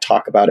really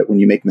talk about it when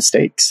you make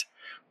mistakes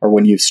or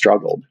when you've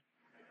struggled.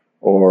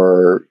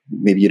 Or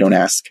maybe you don't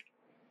ask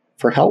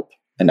for help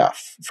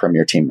enough from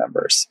your team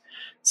members.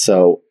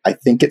 So I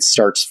think it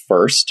starts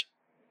first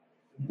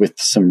with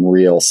some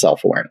real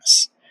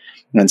self-awareness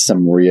and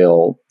some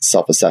real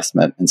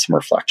self-assessment and some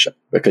reflection,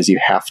 because you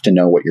have to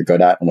know what you're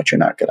good at and what you're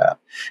not good at.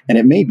 And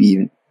it may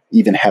be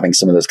even having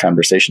some of those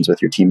conversations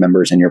with your team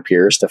members and your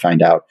peers to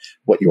find out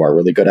what you are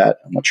really good at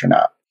and what you're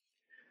not.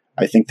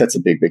 I think that's a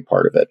big, big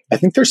part of it. I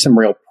think there's some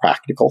real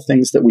practical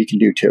things that we can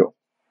do too.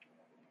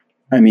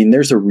 I mean,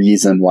 there's a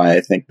reason why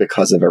I think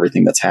because of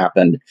everything that's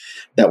happened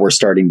that we're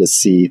starting to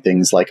see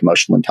things like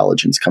emotional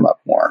intelligence come up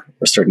more.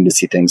 We're starting to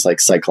see things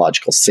like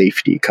psychological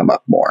safety come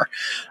up more.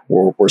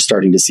 We're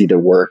starting to see the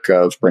work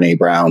of Brene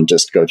Brown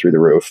just go through the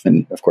roof.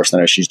 And of course, I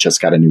know she's just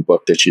got a new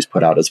book that she's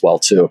put out as well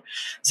too.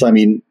 So, I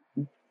mean,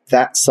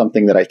 that's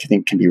something that I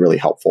think can be really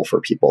helpful for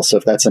people. So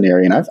if that's an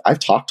area, and I've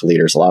talked to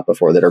leaders a lot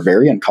before that are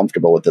very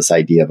uncomfortable with this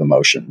idea of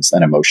emotions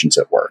and emotions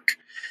at work.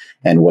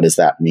 And what does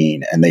that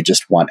mean? And they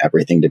just want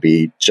everything to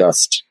be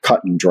just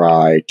cut and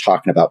dry,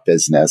 talking about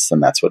business,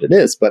 and that's what it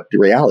is. But the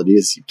reality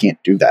is you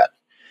can't do that.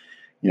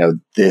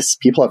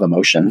 People have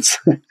emotions.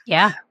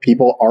 Yeah.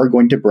 People are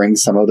going to bring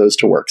some of those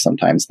to work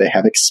sometimes. They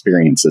have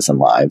experiences in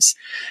lives,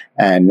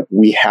 and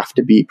we have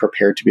to be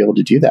prepared to be able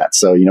to do that.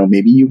 So,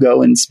 maybe you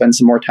go and spend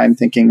some more time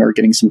thinking or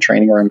getting some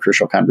training around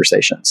crucial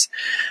conversations.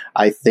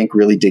 I think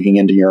really digging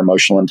into your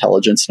emotional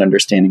intelligence and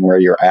understanding where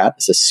you're at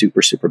is a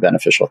super, super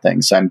beneficial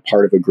thing. So I'm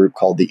part of a group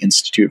called the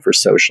Institute for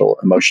Social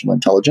Emotional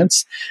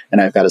Intelligence, and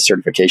I've got a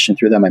certification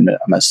through them.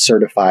 I'm a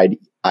certified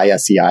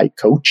ISEI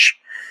coach.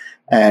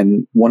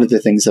 And one of the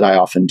things that I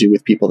often do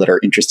with people that are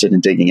interested in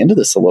digging into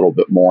this a little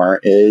bit more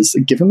is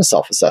give them a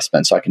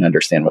self-assessment so I can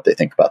understand what they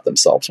think about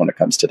themselves when it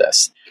comes to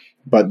this.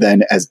 But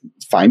then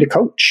find a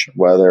coach,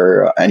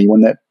 whether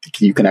anyone that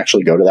you can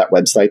actually go to that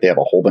website. They have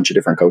a whole bunch of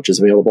different coaches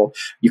available.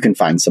 You can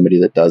find somebody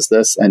that does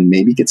this and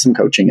maybe get some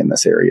coaching in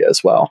this area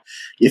as well.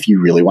 If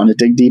you really want to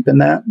dig deep in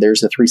that,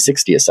 there's a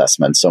 360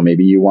 assessment. So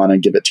maybe you want to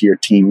give it to your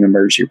team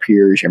members, your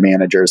peers, your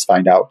managers,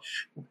 find out,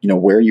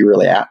 where you're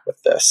really at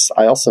with this.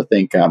 I also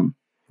think,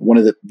 one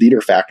of the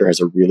Leader Factor has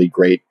a really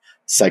great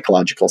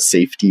psychological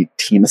safety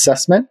team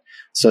assessment.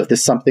 So if this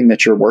is something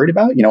that you're worried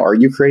about, are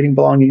you creating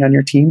belonging on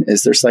your team?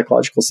 Is there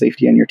psychological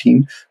safety on your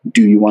team?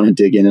 Do you want to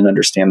dig in and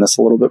understand this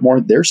a little bit more?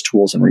 There's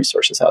tools and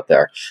resources out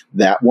there.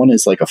 That one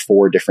is like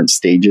 4 different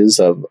stages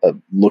of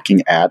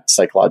looking at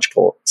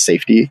psychological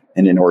safety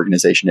in an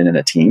organization and in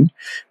a team.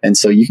 And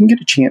so you can get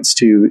a chance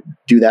to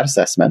do that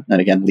assessment. And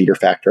again, Leader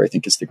Factor, I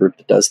think, is the group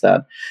that does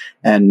that.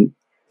 And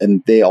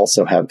they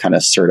also have kind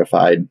of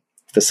certified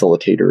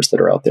facilitators that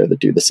are out there that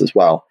do this as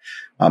well.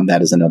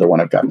 That is another one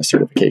I've gotten a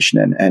certification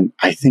in. And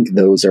I think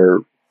those are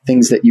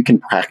things that you can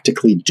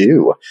practically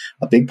do.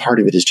 A big part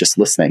of it is just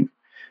listening.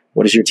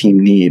 What does your team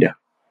need?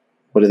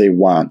 What do they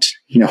want?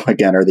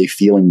 Again, are they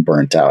feeling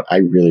burnt out? I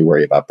really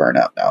worry about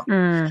burnout now.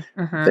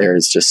 Mm-hmm.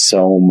 There's just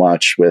so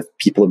much with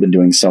people have been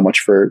doing so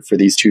much for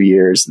these 2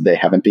 years. They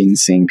haven't been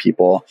seeing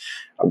people.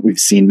 We've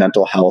seen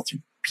mental health.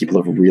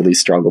 People have really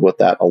struggled with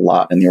that a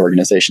lot in the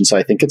organization. So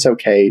I think it's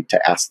okay to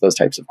ask those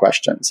types of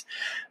questions.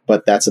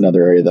 But that's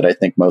another area that I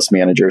think most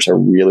managers are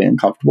really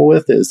uncomfortable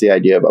with is the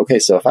idea of,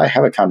 so if I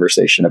have a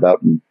conversation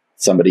about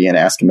somebody and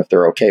ask them if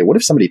they're okay, what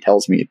if somebody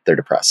tells me they're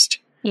depressed?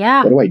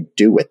 Yeah. What do I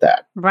do with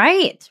that?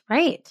 Right.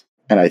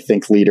 And I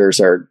think leaders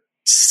are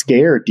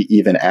scared to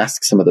even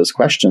ask some of those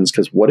questions,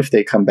 because what if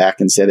they come back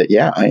and say that,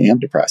 yeah, I am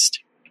depressed,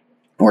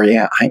 or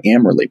yeah, I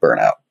am really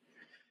burnt out.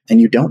 And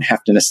you don't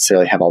have to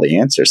necessarily have all the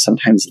answers.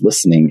 Sometimes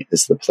listening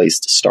is the place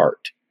to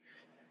start.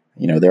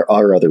 There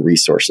are other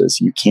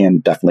resources. You can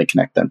definitely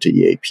connect them to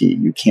EAP.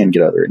 You can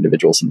get other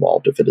individuals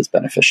involved if it is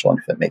beneficial and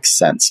if it makes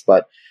sense.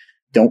 But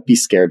don't be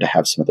scared to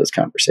have some of those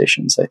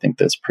conversations. I think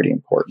that's pretty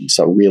important.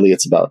 So really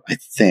it's about, I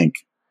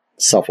think,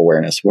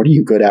 self-awareness. What are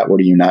you good at? What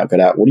are you not good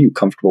at? What are you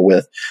comfortable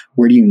with?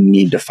 Where do you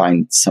need to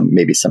find some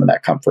of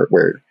that comfort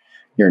where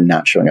you're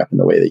not showing up in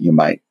the way that you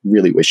might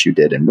really wish you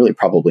did and really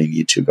probably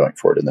need to going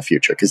forward in the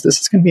future? Because this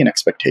is going to be an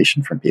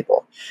expectation from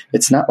people.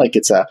 It's not like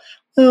it's I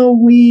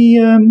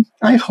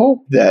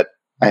hope that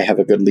I have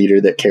a good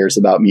leader that cares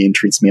about me and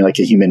treats me like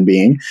a human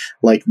being.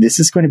 Like, this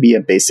is going to be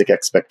a basic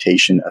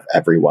expectation of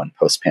everyone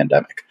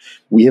post-pandemic.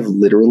 We have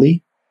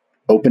literally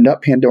opened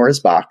up Pandora's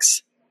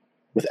box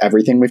with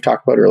everything we've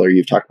talked about earlier.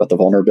 You've talked about the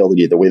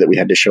vulnerability, the way that we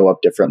had to show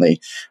up differently.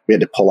 We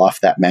had to pull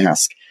off that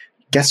mask.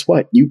 Guess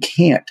what? You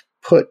can't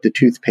put the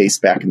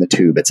toothpaste back in the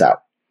tube. It's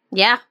out.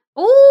 Yeah.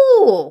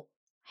 Ooh.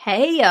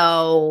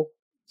 Hey-o.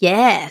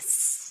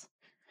 Yes.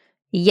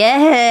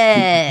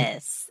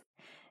 Yes,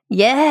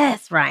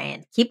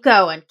 Ryan. Keep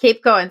going.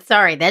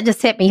 Sorry, that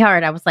just hit me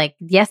hard. I was like,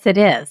 yes, it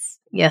is.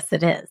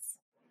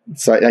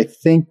 So I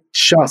think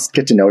just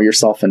get to know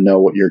yourself and know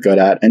what you're good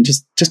at, and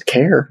just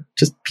care.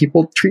 Just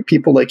treat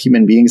people like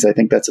human beings. I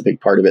think that's a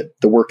big part of it.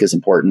 The work is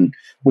important.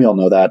 We all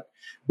know that.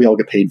 We all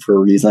get paid for a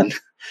reason,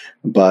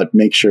 but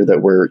make sure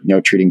that we're,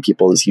 treating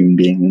people as human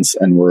beings,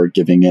 and we're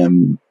giving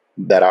them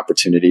that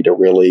opportunity to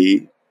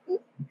really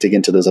dig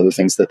into those other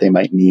things that they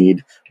might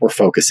need. We're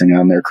focusing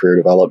on their career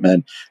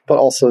development, but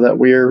also that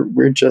we're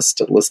just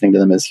listening to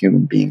them as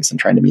human beings and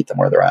trying to meet them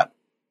where they're at.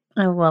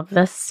 I love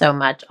this so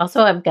much.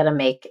 Also, I'm going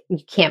to you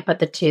can't put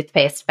the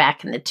toothpaste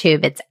back in the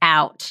tube. It's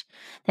out.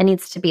 That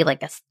needs to be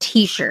like a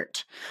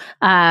t-shirt.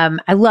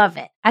 I love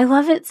it. I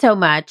love it so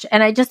much.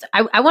 And I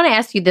want to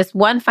ask you this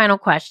one final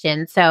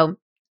question. So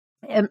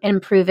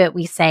Improve It,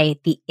 we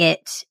say the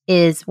it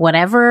is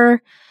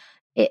whatever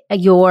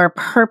your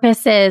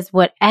purpose is,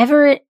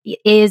 whatever it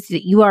is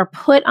that you are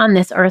put on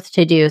this earth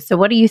to do. So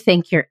what do you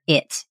think your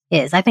it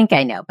is? I think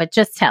I know, but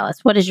just tell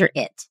us, what is your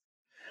it?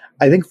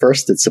 I think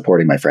first it's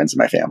supporting my friends and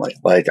my family.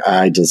 Like,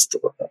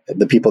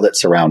 the people that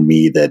surround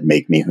me that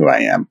make me who I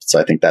am. So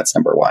I think that's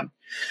number one.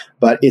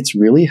 But it's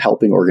really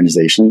helping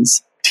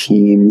organizations,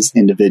 teams,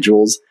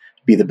 individuals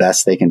be the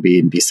best they can be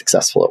and be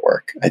successful at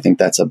work. I think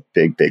that's a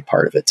big, big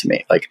part of it to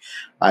me. Like,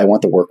 I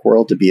want the work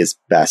world to be as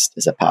best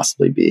as it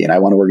possibly be. And I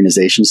want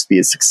organizations to be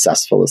as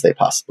successful as they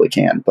possibly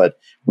can. But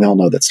we all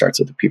know that starts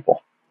with the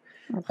people.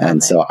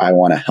 And so I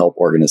want to help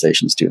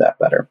organizations do that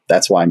better.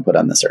 That's why I'm put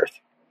on this earth.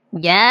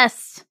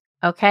 Yes.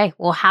 Okay.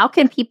 Well, how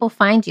can people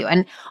find you?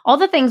 And all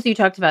the things you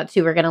talked about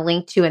too, we're going to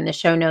link to in the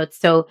show notes.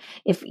 So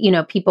if,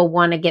 people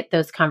want to get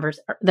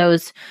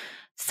those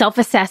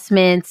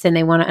self-assessments and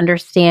they want to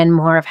understand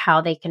more of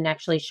how they can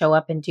actually show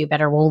up and do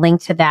better, we'll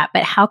link to that.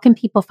 But how can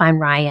people find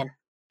Ryan?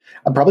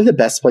 Probably the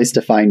best place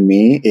to find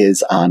me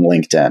is on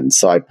LinkedIn.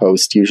 So I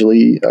post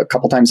usually a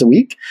couple times a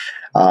week.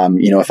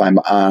 If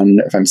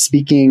I'm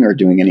speaking or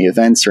doing any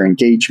events or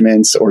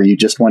engagements, or you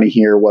just want to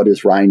hear what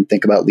does Ryan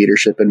think about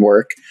leadership and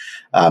work,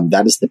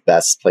 that is the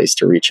best place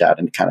to reach out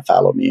and kind of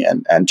follow me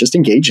and just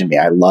engage in me.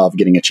 I love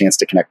getting a chance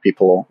to connect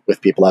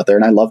with people out there,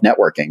 and I love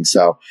networking.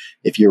 So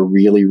if you're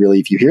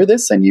if you hear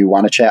this and you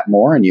want to chat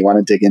more and you want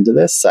to dig into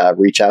this,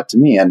 reach out to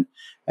me and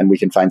we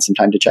can find some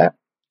time to chat.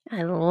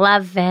 I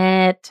love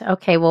it.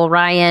 Okay. Well,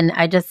 Ryan,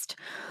 I just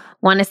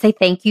want to say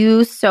thank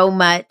you so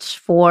much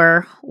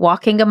for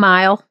walking a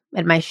mile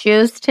in my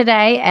shoes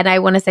today. And I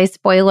want to say,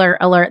 spoiler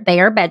alert, they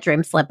are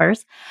bedroom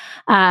slippers.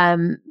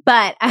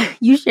 But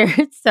you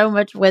shared so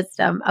much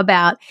wisdom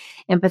about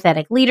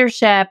empathetic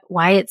leadership,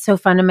 why it's so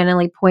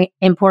fundamentally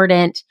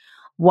important,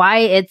 why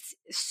it's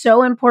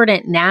so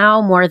important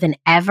now more than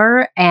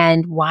ever,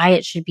 and why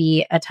it should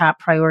be a top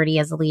priority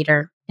as a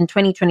leader in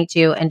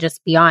 2022 and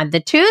just beyond. The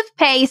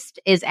toothpaste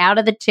is out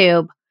of the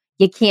tube.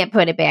 You can't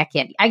put it back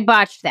in. I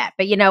botched that,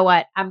 but you know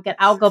what?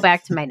 I'll go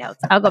back to my notes.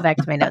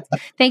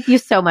 Thank you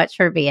so much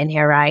for being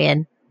here,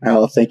 Ryan.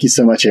 Oh, thank you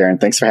so much, Erin.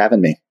 Thanks for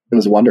having me. It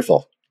was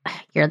wonderful.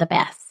 You're the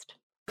best.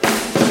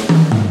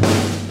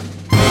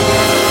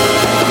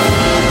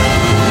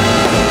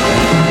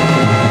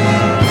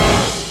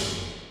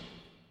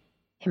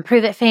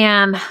 Improve It,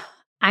 fam.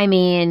 I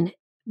mean,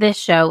 this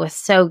show was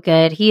so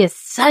good. He is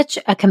such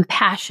a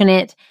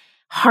compassionate,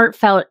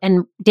 heartfelt,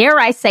 and dare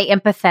I say,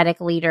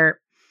 empathetic leader.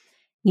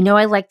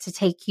 I like to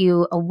take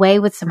you away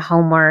with some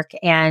homework,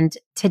 and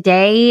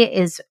today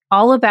is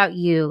all about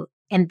you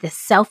and the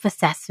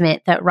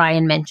self-assessment that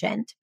Ryan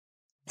mentioned.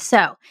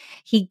 So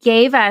he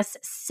gave us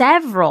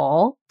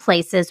several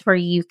places where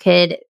you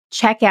could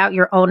check out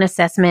your own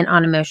assessment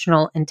on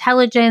emotional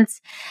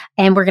intelligence,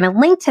 and we're going to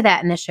link to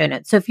that in the show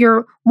notes. So if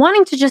you're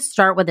wanting to just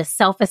start with a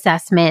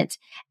self-assessment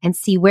and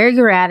see where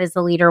you're at as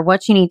a leader,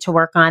 what you need to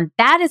work on,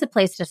 that is a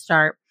place to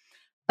start.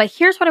 But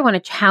here's what I want to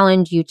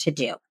challenge you to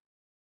do.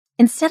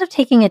 Instead of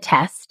taking a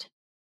test,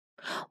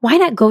 why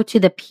not go to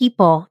the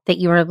people that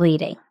you are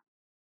leading?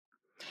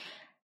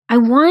 I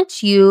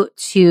want you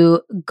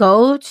to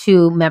go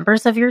to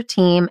members of your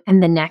team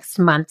and the next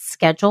month,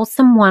 schedule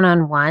some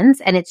one-on-ones.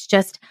 And it's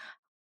just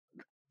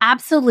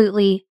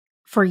absolutely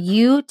for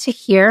you to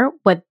hear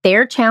what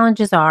their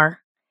challenges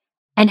are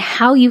and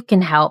how you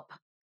can help.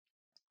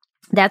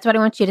 That's what I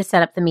want you to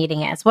set up the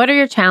meeting as. What are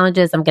your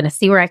challenges? I'm going to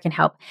see where I can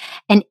help.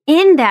 And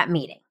in that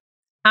meeting,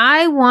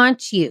 I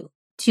want you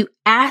to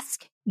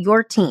ask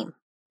your team,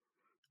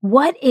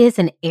 what is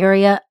an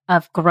area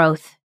of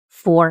growth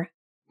for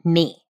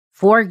me,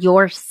 for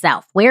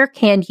yourself? Where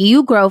can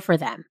you grow for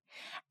them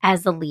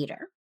as a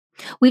leader?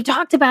 We've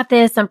talked about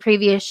this on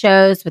previous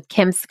shows with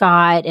Kim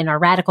Scott in our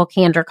Radical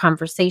Candor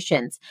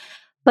conversations,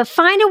 but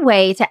find a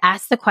way to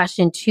ask the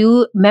question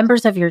to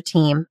members of your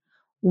team,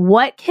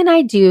 what can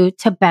I do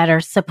to better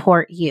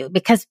support you?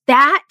 Because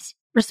that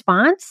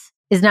response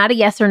is not a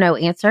yes or no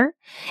answer.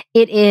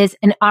 It is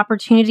an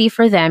opportunity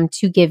for them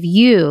to give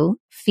you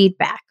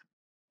feedback.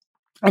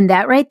 And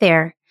that right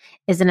there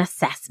is an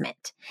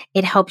assessment.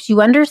 It helps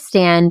you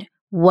understand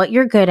what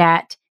you're good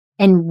at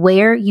and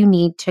where you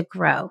need to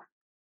grow.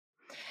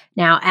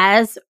 Now,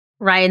 as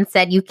Ryan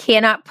said, you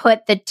cannot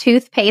put the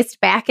toothpaste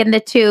back in the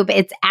tube.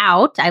 It's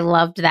out. I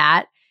loved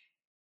that.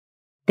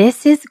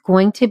 This is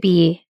going to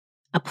be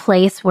a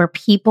place where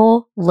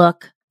people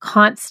look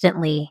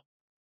constantly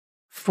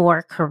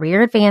for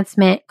career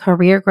advancement,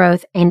 career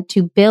growth, and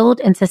to build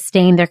and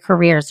sustain their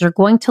careers. They're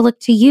going to look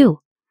to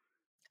you,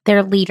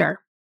 their leader.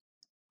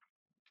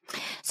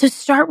 So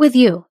start with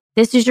you.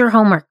 This is your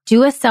homework.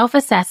 Do a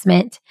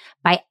self-assessment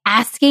by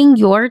asking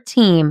your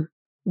team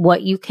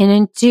what you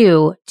can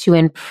do to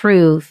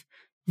improve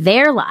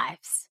their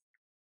lives,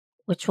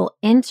 which will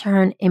in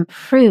turn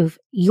improve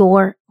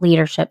your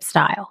leadership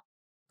style.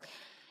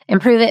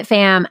 Improve it,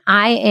 fam.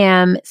 I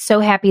am so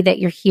happy that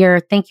you're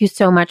here. Thank you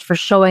so much for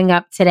showing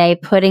up today,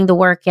 putting the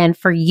work in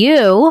for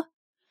you.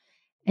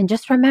 And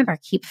just remember,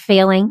 keep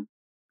failing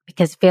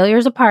because failure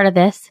is a part of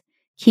this.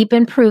 Keep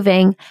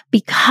improving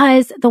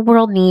because the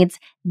world needs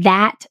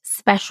that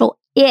special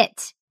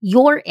it,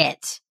 your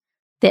it,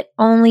 that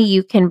only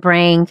you can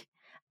bring.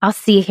 I'll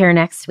see you here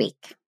next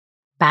week.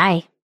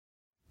 Bye.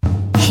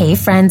 Hey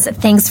friends,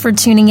 thanks for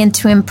tuning in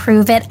to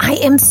Improve It. I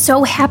am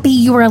so happy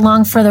you were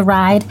along for the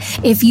ride.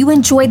 If you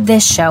enjoyed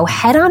this show,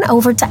 head on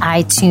over to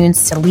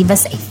iTunes to leave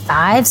us a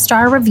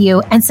 5-star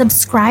review and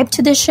subscribe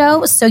to the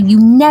show so you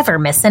never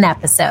miss an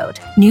episode.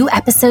 New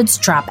episodes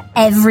drop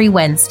every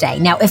Wednesday.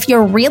 Now, if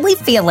you're really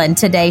feeling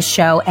today's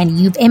show and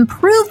you've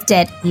improved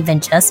it even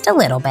just a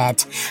little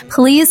bit,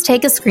 please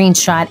take a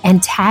screenshot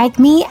and tag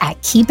me at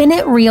Keeping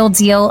It Real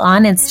Deal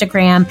on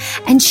Instagram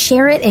and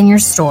share it in your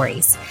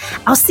stories.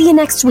 I'll see you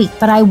next week,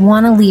 but I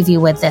want to leave you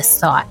with this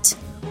thought.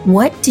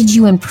 What did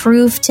you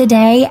improve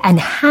today, and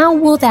how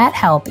will that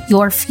help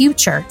your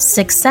future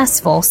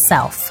successful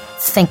self?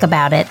 Think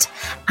about it.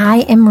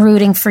 I am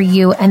rooting for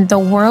you, and the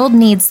world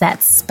needs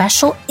that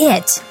special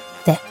it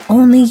that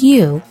only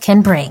you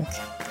can bring.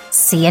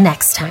 See you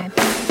next time.